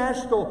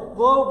 international,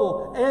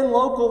 global, and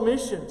local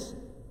missions.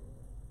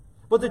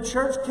 But the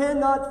church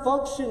cannot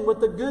function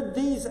with the good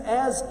deeds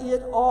as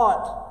it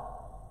ought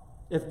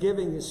if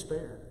giving is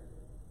spared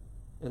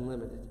and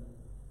limited.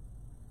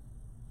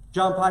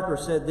 John Piper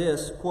said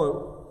this,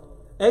 quote,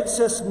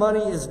 "Excess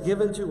money is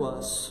given to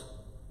us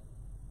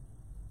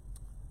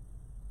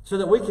so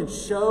that we can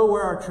show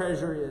where our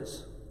treasure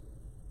is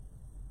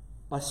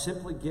by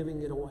simply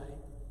giving it away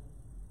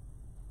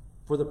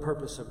for the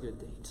purpose of good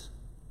deeds,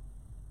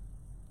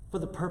 for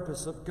the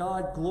purpose of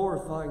God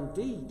glorifying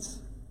deeds.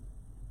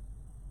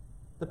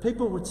 The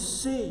people would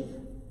see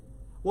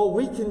what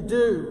we can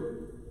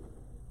do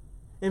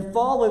and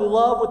fall in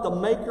love with the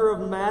maker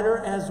of matter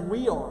as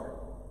we are.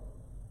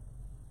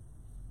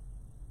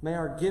 May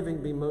our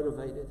giving be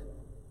motivated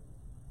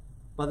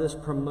by this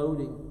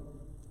promoting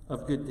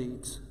of good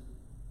deeds.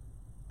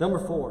 Number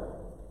 4,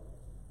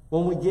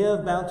 when we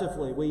give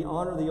bountifully, we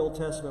honor the Old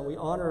Testament. We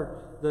honor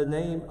the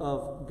name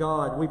of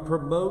God. We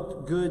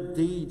promote good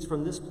deeds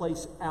from this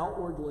place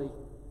outwardly.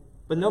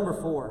 But number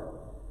 4,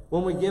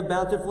 when we give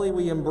bountifully,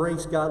 we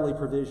embrace godly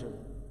provision.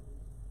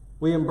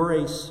 We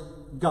embrace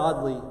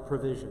godly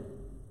provision.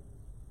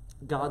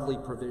 Godly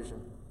provision.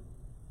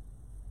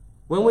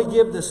 When we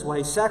give this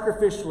way,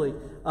 sacrificially,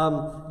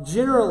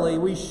 generally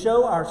we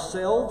show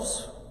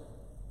ourselves,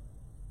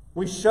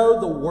 we show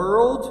the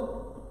world,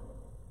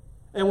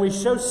 and we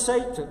show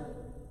Satan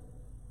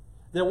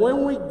that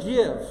when we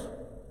give,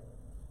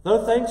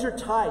 though things are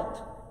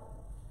tight,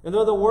 and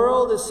though the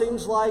world, it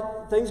seems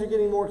like things are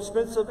getting more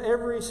expensive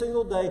every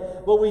single day,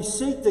 but we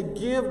seek to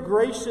give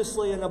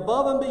graciously and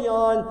above and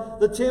beyond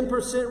the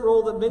 10%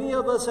 rule that many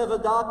of us have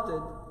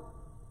adopted.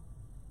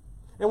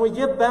 And we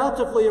give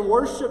bountifully in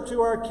worship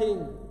to our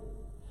King.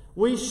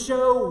 We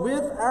show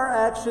with our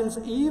actions,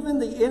 even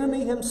the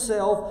enemy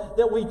himself,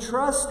 that we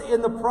trust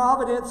in the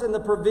providence and the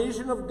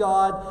provision of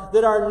God,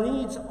 that our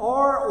needs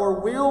are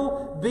or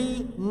will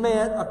be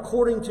met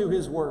according to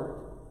His Word,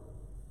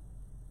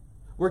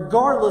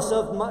 regardless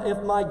of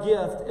if my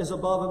gift is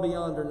above and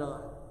beyond or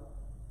not.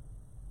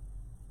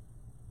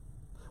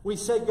 We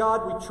say,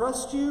 God, we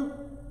trust You,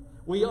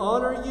 we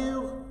honor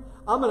You.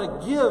 I'm going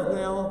to give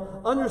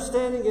now,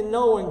 understanding and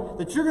knowing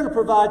that You're going to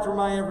provide for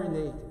my every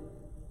need.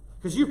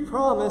 Because You've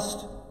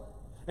promised,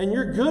 and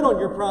You're good on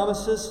Your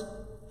promises.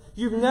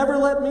 You've never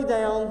let me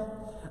down.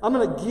 I'm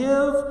going to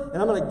give,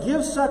 and I'm going to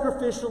give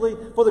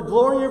sacrificially for the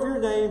glory of Your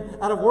name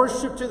out of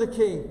worship to the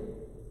King.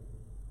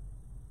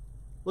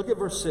 Look at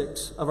verse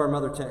 6 of our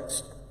mother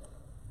text.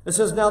 It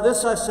says, "Now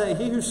this I say,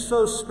 he who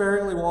sows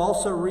sparingly will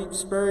also reap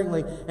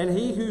sparingly, and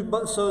he who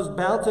sows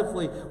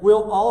bountifully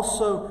will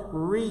also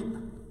reap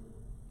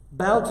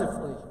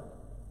bountifully."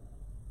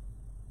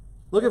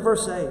 Look at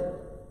verse 8.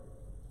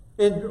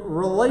 In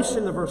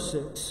relation to verse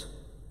 6.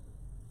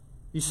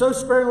 You sow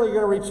sparingly,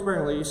 you're going to reap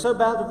sparingly. You sow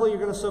bountifully, you're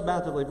going to sow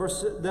bountifully.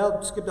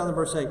 Now skip down to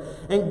verse 8.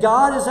 "And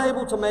God is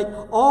able to make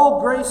all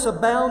grace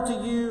abound to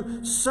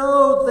you,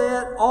 so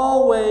that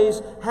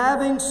always,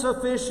 having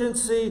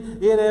sufficiency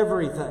in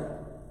everything."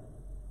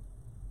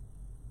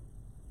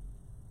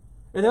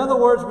 In other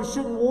words, we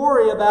shouldn't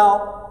worry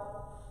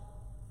about,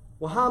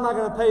 well, how am I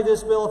going to pay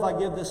this bill if I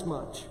give this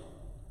much?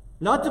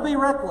 Not to be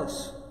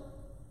reckless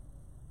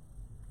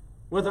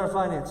with our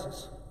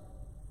finances.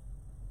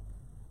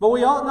 But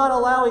we ought not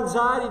allow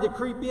anxiety to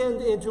creep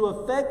in and to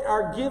affect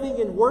our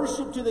giving and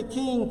worship to the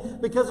King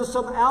because of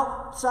some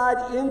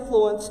outside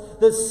influence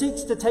that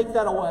seeks to take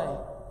that away.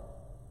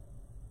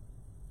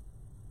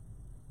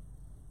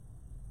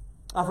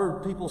 I've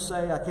heard people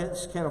say, I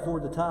can't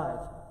afford to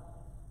tithe.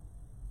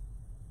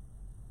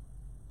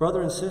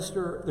 Brother and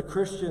sister, the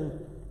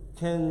Christian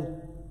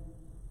can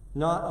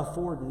not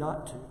afford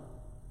not to.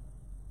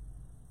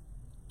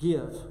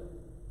 Give.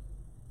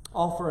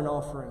 Offer an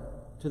offering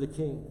to the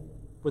King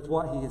with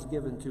what He has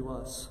given to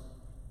us.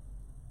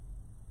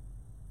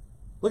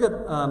 Look at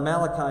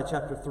Malachi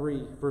chapter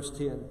 3, verse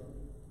 10.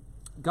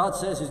 God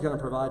says He's going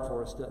to provide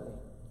for us, doesn't He?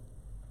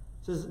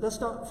 He says, that's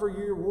not for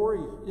you to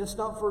worry. It's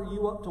not for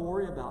you up to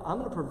worry about. I'm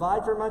going to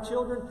provide for my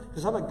children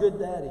because I'm a good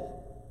daddy.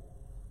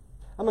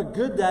 I'm a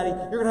good daddy.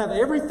 You're going to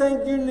have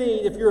everything you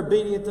need if you're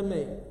obedient to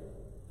me.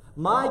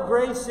 My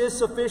grace is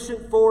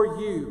sufficient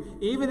for you.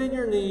 Even in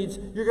your needs,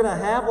 you're going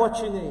to have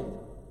what you need.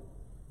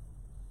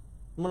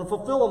 I'm going to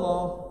fulfill them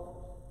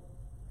all.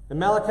 In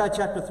Malachi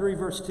chapter 3,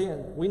 verse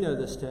 10, we know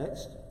this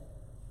text.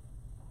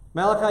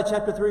 Malachi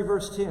chapter 3,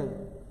 verse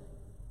 10.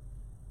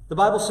 The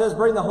Bible says,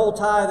 bring the whole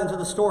tithe into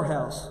the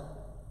storehouse,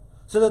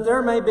 so that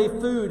there may be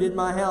food in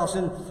my house.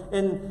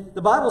 And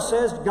the Bible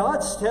says,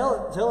 God's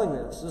telling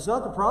this. It's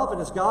not the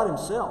prophet, it's God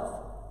Himself.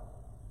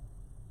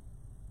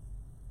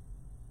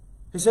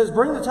 He says,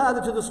 bring the tithe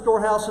into the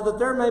storehouse, so that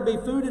there may be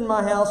food in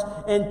my house,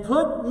 and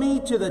put me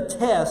to the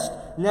test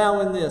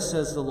now in this,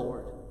 says the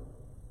Lord.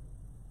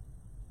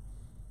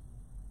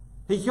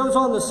 He goes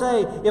on to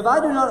say, if I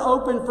do not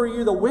open for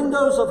you the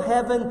windows of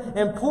heaven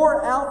and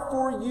pour out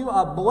for you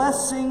a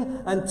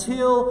blessing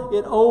until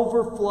it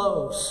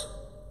overflows.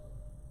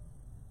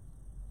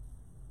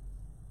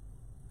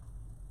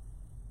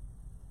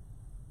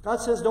 God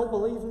says, don't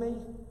believe me?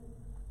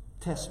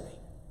 Test me.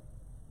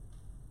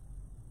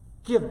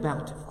 Give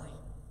bountifully.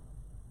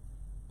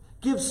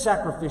 Give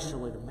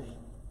sacrificially to me.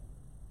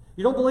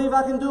 You don't believe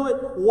I can do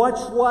it?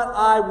 Watch what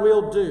I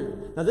will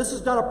do. Now, this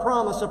is not a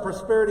promise of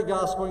prosperity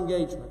gospel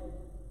engagement.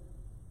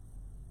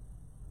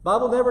 The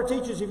Bible never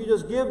teaches if you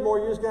just give more,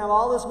 you're just going to have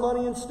all this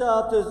money and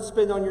stuff to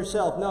spend on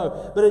yourself.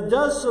 No, but it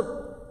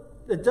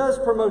does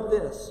promote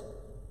this.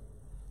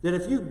 That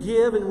if you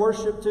give and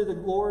worship to the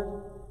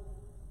Lord,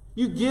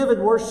 you give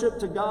and worship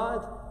to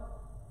God,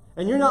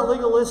 and you're not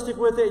legalistic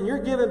with it, and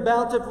you're giving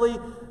bountifully,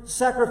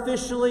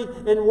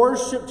 sacrificially, in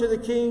worship to the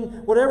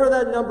King, whatever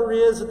that number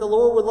is that the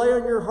Lord would lay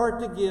on your heart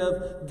to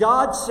give,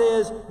 God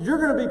says, you're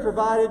going to be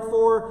provided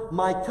for.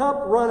 My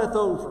cup runneth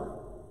over.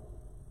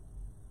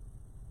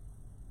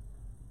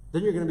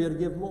 Then you're going to be able to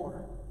give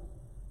more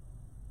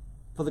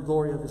for the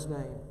glory of His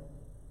name.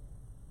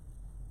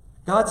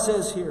 God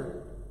says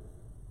here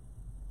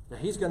that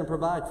He's going to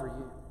provide for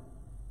you.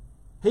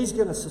 He's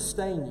going to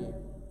sustain you.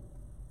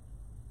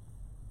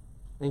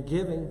 And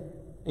giving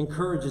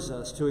encourages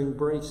us to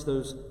embrace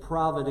those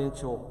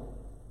providential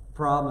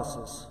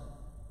promises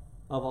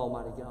of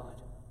Almighty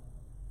God.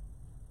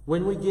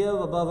 When we give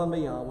above and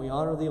beyond, we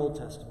honor the Old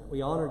Testament.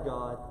 We honor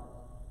God.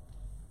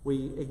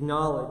 We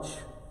acknowledge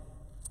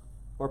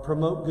or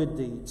promote good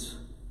deeds.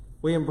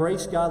 We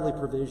embrace godly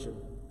provision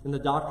and the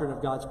doctrine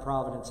of God's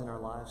providence in our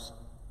lives.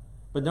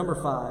 But number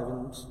 5,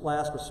 and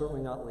last but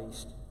certainly not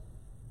least,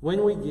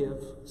 when we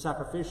give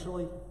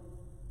sacrificially,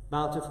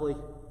 bountifully,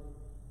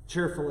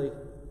 cheerfully,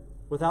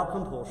 without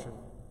compulsion,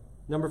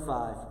 number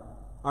 5,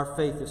 our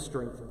faith is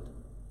strengthened.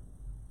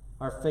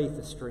 Our faith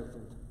is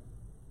strengthened.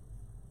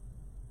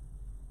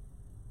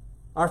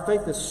 Our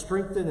faith is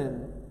strengthened,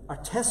 and our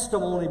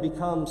testimony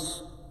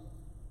becomes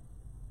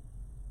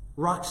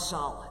rock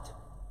solid.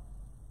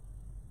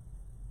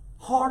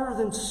 Harder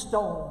than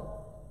stone.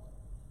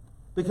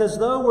 Because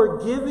though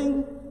we're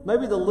giving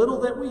maybe the little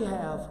that we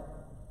have,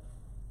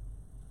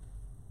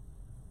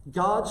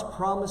 God's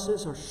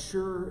promises are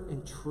sure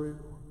and true.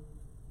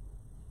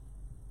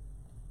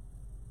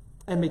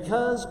 And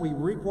because we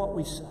reap what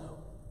we sow,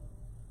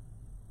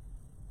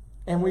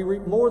 and we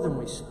reap more than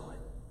we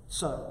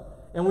sow,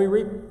 and we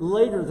reap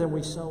later than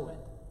we sow it,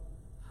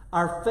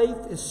 our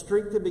faith is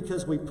strengthened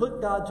because we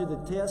put God to the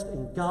test,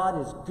 and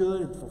God is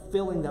good at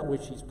fulfilling that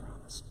which He's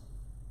promised.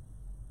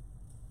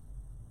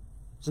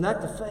 It's an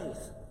act of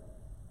faith,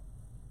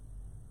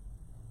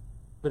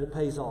 but it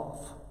pays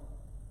off.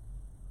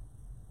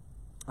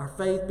 Our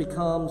faith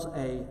becomes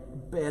a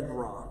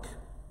bedrock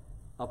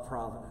of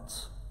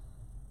providence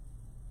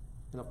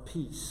and of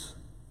peace.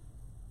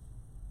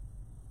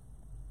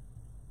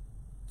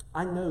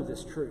 I know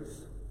this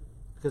truth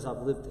because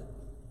I've lived it.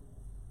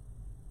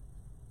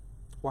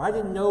 Where I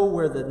didn't know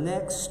where the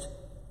next,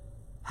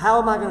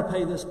 how am I going to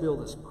pay this bill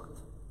this month?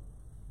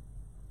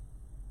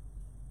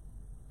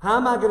 How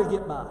am I going to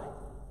get by?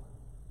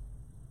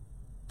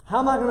 How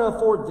am I going to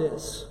afford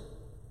this?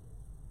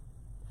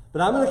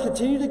 But I'm going to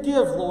continue to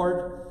give,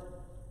 Lord,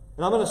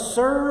 and I'm going to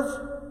serve,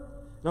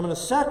 and I'm going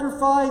to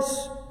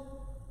sacrifice.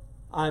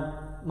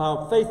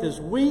 My faith is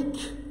weak.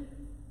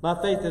 My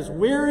faith is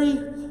weary.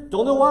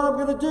 Don't know what I'm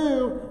going to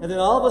do. And then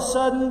all of a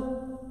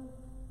sudden,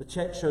 the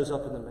check shows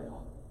up in the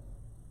mail.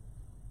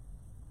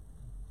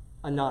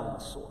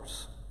 Anonymous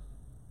source.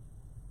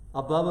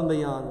 Above and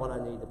beyond what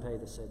I need to pay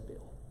the said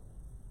bill.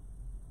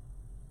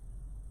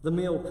 The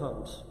meal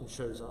comes and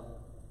shows up.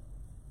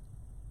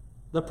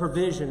 The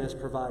provision is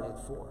provided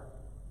for.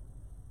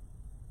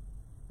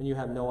 And you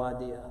have no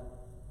idea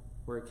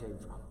where it came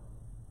from.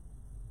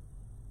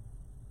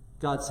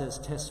 God says,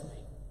 test me.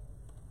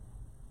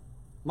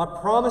 My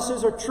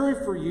promises are true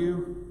for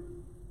you.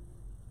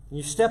 And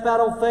you step out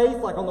on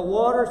faith, like on the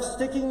water,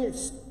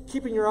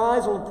 keeping your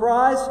eyes on the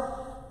prize.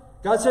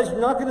 God says,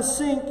 you're not going to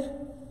sink.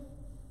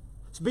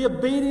 So be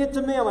obedient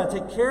to me. I'm going to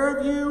take care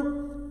of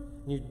you.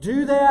 And you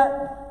do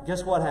that,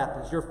 guess what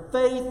happens? Your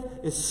faith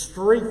is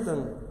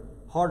strengthened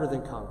harder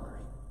than concrete.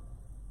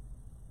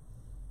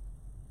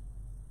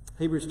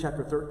 Hebrews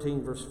chapter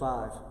 13, verse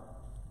 5.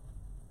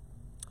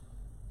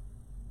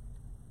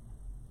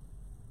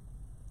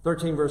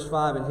 13 verse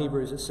 5 in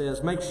Hebrews, it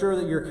says, make sure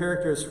that your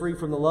character is free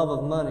from the love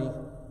of money,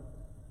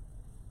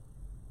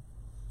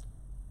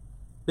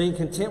 being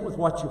content with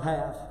what you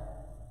have.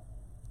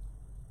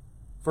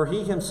 For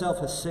he himself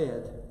has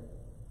said,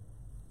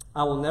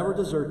 I will never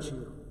desert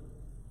you,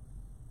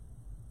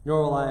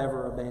 nor will I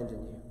ever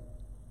abandon you.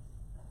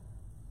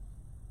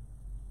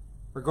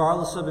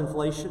 Regardless of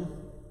inflation,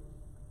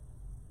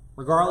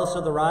 regardless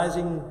of the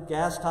rising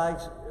gas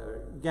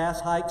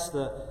hikes,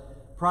 the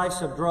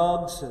price of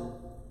drugs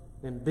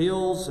and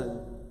bills, and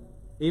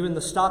even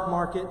the stock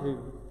market,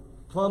 who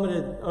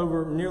plummeted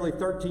over nearly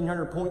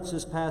 1,300 points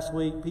this past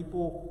week,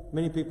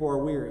 many people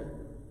are weary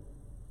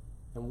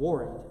and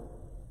worried.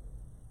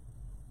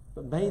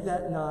 But may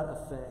that not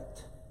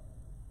affect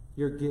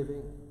your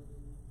giving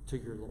to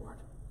your Lord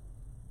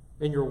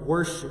and your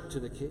worship to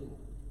the King.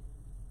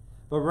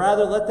 But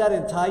rather let that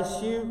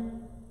entice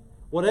you.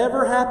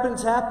 Whatever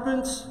happens,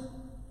 happens.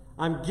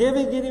 I'm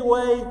giving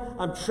anyway.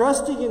 I'm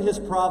trusting in His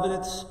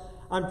providence.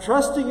 I'm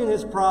trusting in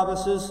His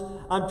promises.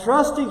 I'm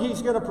trusting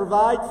He's going to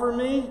provide for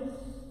me.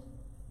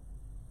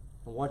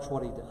 And watch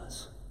what He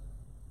does.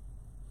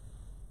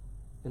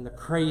 In the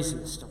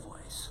craziest of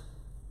ways.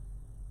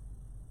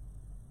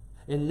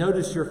 And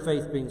notice your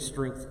faith being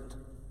strengthened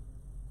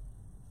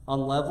on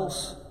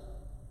levels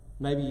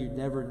maybe you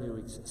never knew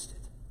existed.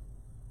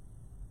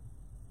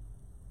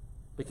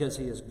 Because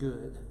He is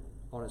good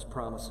on His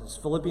promises.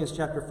 Philippians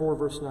chapter 4,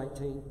 verse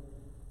 19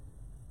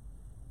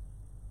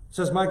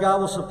 says, my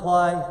God will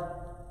supply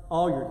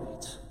all your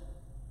needs.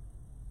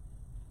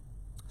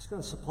 He's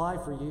going to supply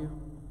for you.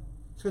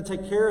 He's going to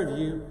take care of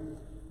you.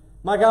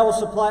 My God will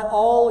supply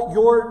all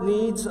your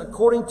needs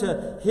according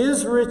to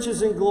His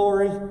riches and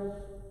glory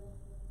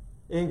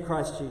in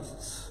Christ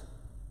Jesus.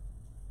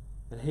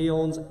 And He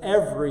owns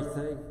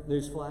everything.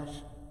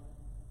 Newsflash.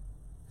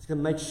 He's going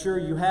to make sure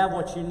you have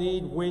what you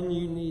need when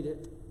you need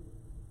it.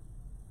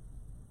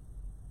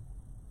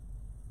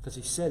 Because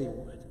He said He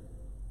would.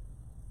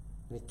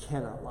 And He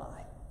cannot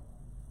lie.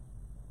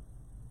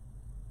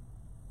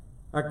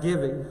 Our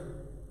giving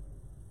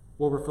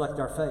will reflect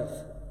our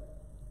faith.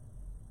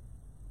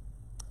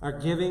 Our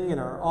giving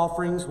and our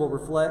offerings will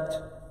reflect,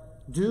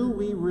 do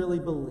we really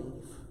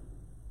believe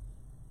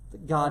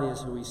that God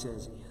is who He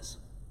says He is?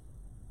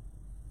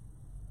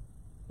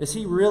 Is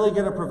He really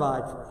going to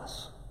provide for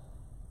us?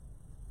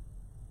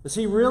 Is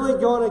He really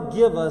going to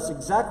give us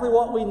exactly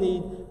what we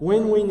need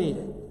when we need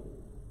it?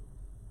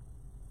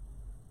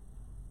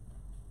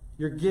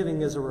 Your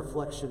giving is a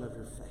reflection of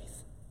your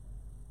faith.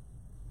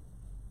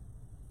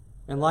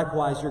 And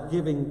likewise, your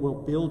giving will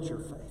build your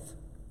faith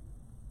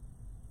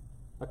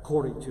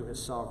according to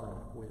His sovereign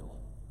will.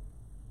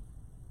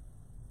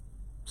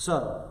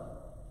 So,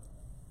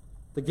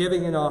 the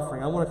giving and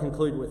offering. I want to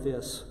conclude with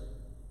this.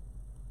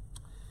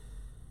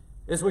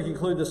 As we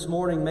conclude this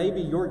morning,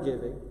 maybe your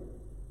giving,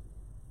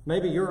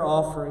 maybe your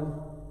offering,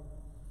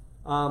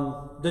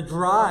 the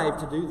drive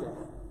to do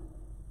that,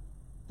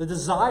 the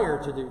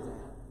desire to do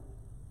that,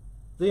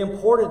 the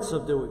importance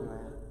of doing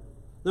that,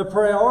 the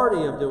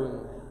priority of doing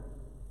that.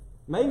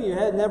 Maybe you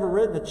had never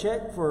written a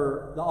check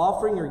for the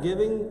offering you're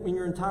giving in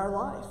your entire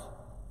life.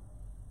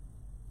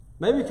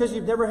 Maybe because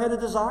you've never had a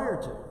desire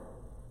to.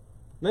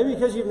 Maybe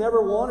because you've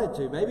never wanted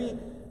to. Maybe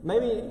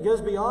it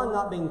goes beyond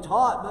not being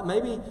taught, but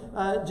maybe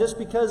just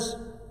because,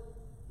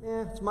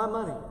 it's my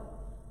money.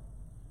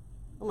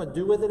 I'm going to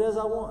do with it as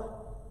I want.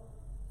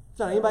 It's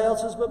not anybody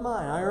else's but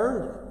mine. I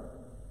earned it.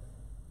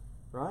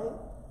 Right?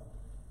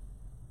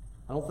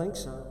 I don't think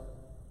so.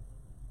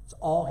 It's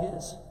all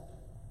His.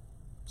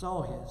 It's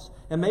all His.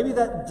 And maybe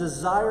that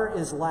desire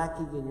is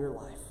lacking in your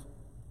life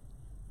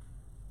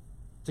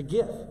to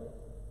give.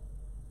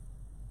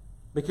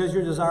 Because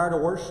your desire to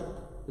worship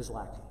is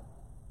lacking.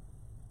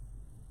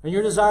 And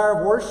your desire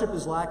of worship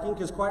is lacking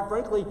because, quite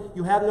frankly,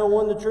 you have no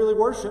one to truly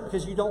worship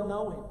because you don't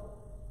know Him.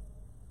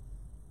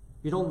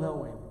 You don't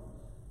know Him.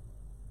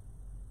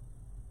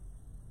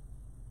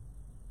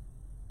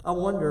 I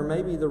wonder,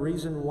 maybe the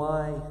reason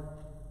why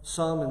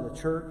some in the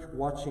church,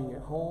 watching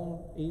at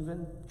home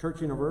even,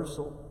 Church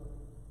Universal,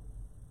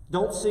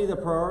 don't see the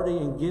priority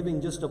in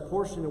giving just a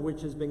portion of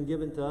which has been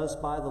given to us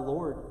by the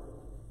Lord.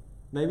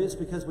 Maybe it's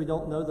because we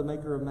don't know the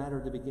maker of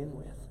matter to begin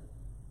with.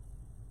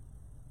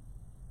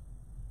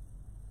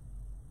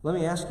 Let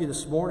me ask you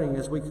this morning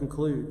as we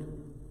conclude,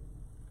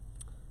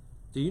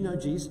 do you know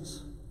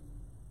Jesus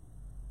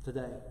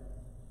today?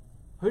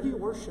 Who do you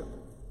worship?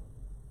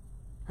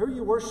 Who are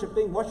you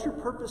worshiping? What's your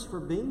purpose for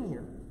being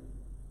here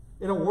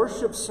in a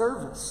worship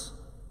service?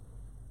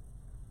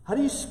 How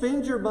do you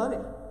spend your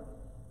money?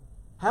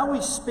 How we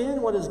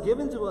spend what is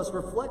given to us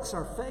reflects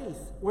our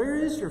faith. Where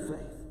is your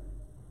faith?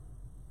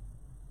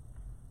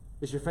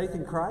 Is your faith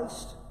in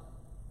Christ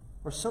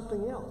or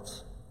something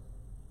else?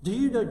 Do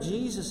you know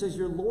Jesus as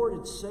your Lord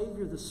and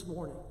Savior this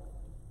morning?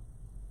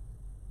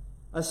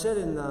 I said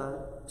in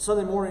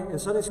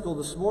Sunday school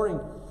this morning,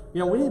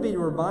 we need to be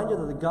reminded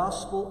of the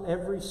gospel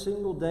every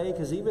single day,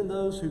 because even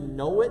those who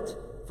know it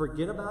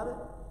forget about it.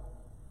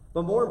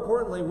 But more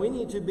importantly, we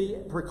need to be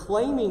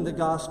proclaiming the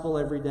gospel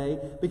every day,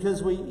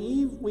 because we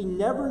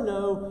never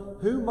know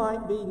who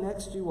might be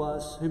next to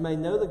us who may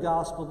know the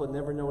gospel but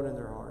never know it in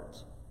their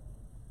hearts.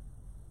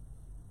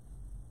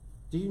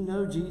 Do you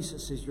know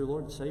Jesus is your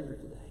Lord and Savior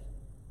today?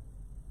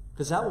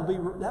 Because that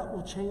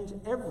will change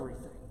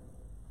everything.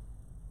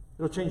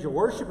 It'll change your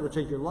worship, it'll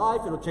change your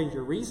life, it'll change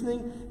your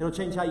reasoning, it'll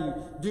change how you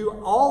do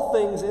all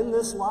things in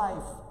this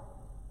life.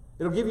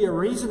 It'll give you a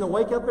reason to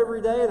wake up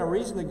every day and a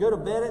reason to go to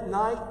bed at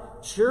night,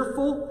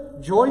 cheerful,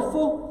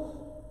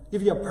 joyful,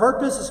 give you a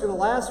purpose that's going to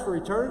last for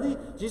eternity.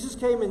 Jesus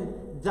came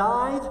and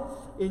died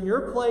in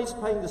your place,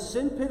 paying the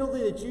sin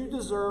penalty that you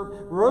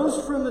deserve,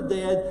 rose from the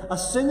dead,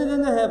 ascended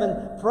into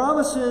heaven,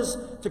 promises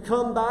to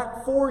come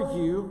back for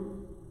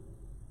you,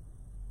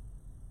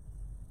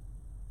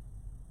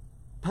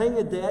 paying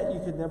a debt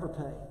you could never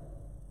pay,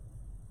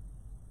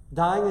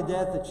 dying a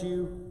death that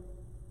you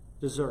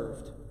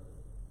deserved,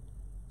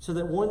 so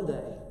that one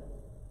day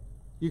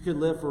you could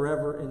live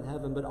forever in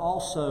heaven, but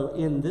also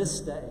in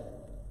this day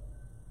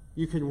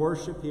you can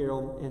worship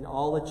Him in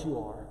all that you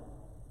are,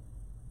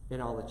 in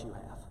all that you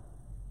have.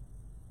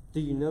 Do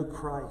you know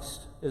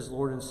Christ as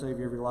Lord and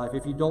Savior of your life?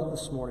 If you don't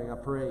this morning, I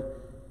pray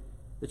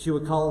that you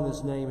would call on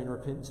His name in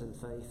repentance and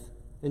faith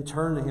and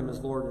turn to Him as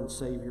Lord and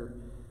Savior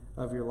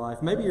of your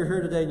life. Maybe you're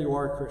here today and you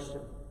are a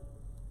Christian,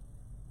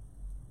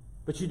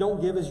 but you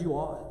don't give as you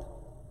ought,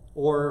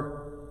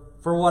 or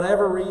for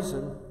whatever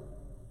reason,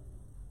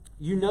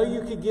 you know you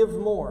could give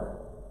more,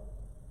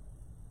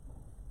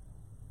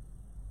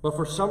 but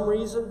for some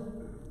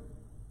reason,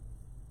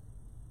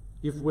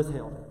 you've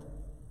withheld it.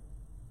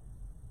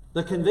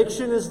 The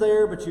conviction is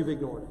there, but you've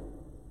ignored it.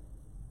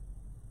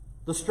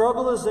 The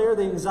struggle is there,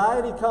 the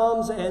anxiety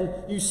comes, and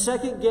you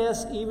second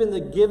guess even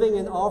the giving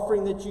and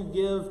offering that you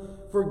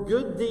give for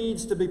good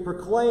deeds to be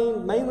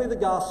proclaimed, mainly the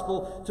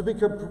gospel, to be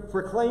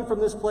proclaimed from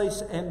this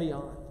place and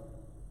beyond.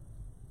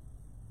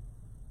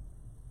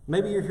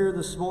 Maybe you're here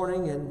this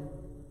morning and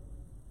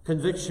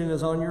conviction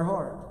is on your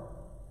heart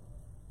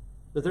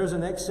that there's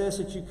an excess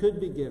that you could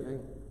be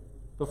giving,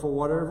 but for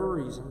whatever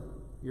reason,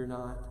 you're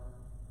not.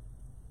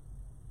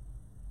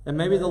 And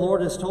maybe the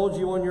Lord has told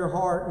you on your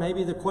heart,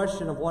 maybe the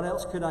question of what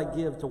else could I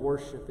give to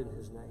worship in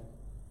His name?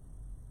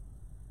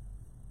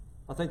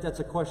 I think that's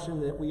a question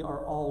that we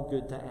are all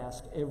good to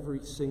ask every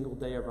single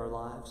day of our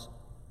lives.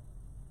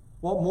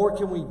 What more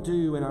can we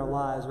do in our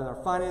lives, in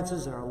our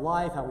finances, in our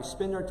life, how we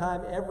spend our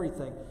time,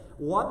 everything?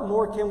 What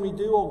more can we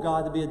do, oh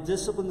God, to be a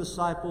disciplined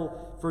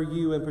disciple for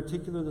you, in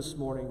particular this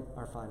morning,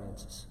 our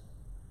finances?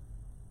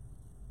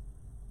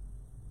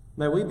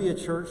 May we be a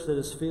church that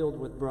is filled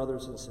with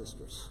brothers and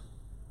sisters,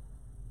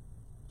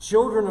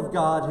 children of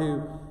God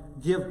who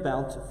give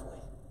bountifully.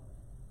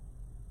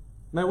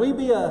 May we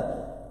be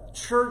a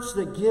church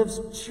that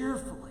gives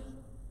cheerfully.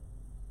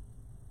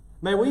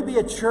 May we be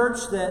a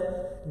church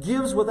that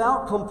gives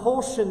without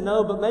compulsion,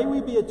 no, but may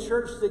we be a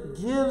church that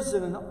gives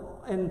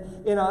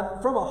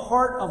from a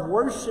heart of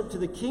worship to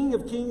the King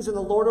of Kings and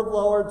the Lord of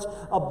Lords,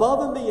 above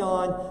and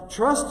beyond,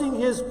 trusting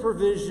His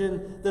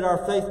provision that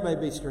our faith may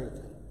be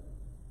strengthened.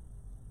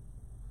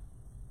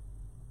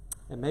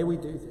 And may we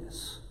do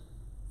this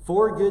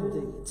for good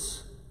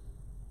deeds,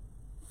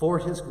 for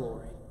His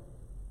glory,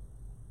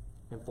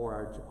 and for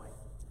our joy.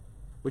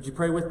 Would you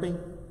pray with me?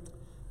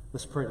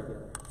 Let's pray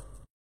together.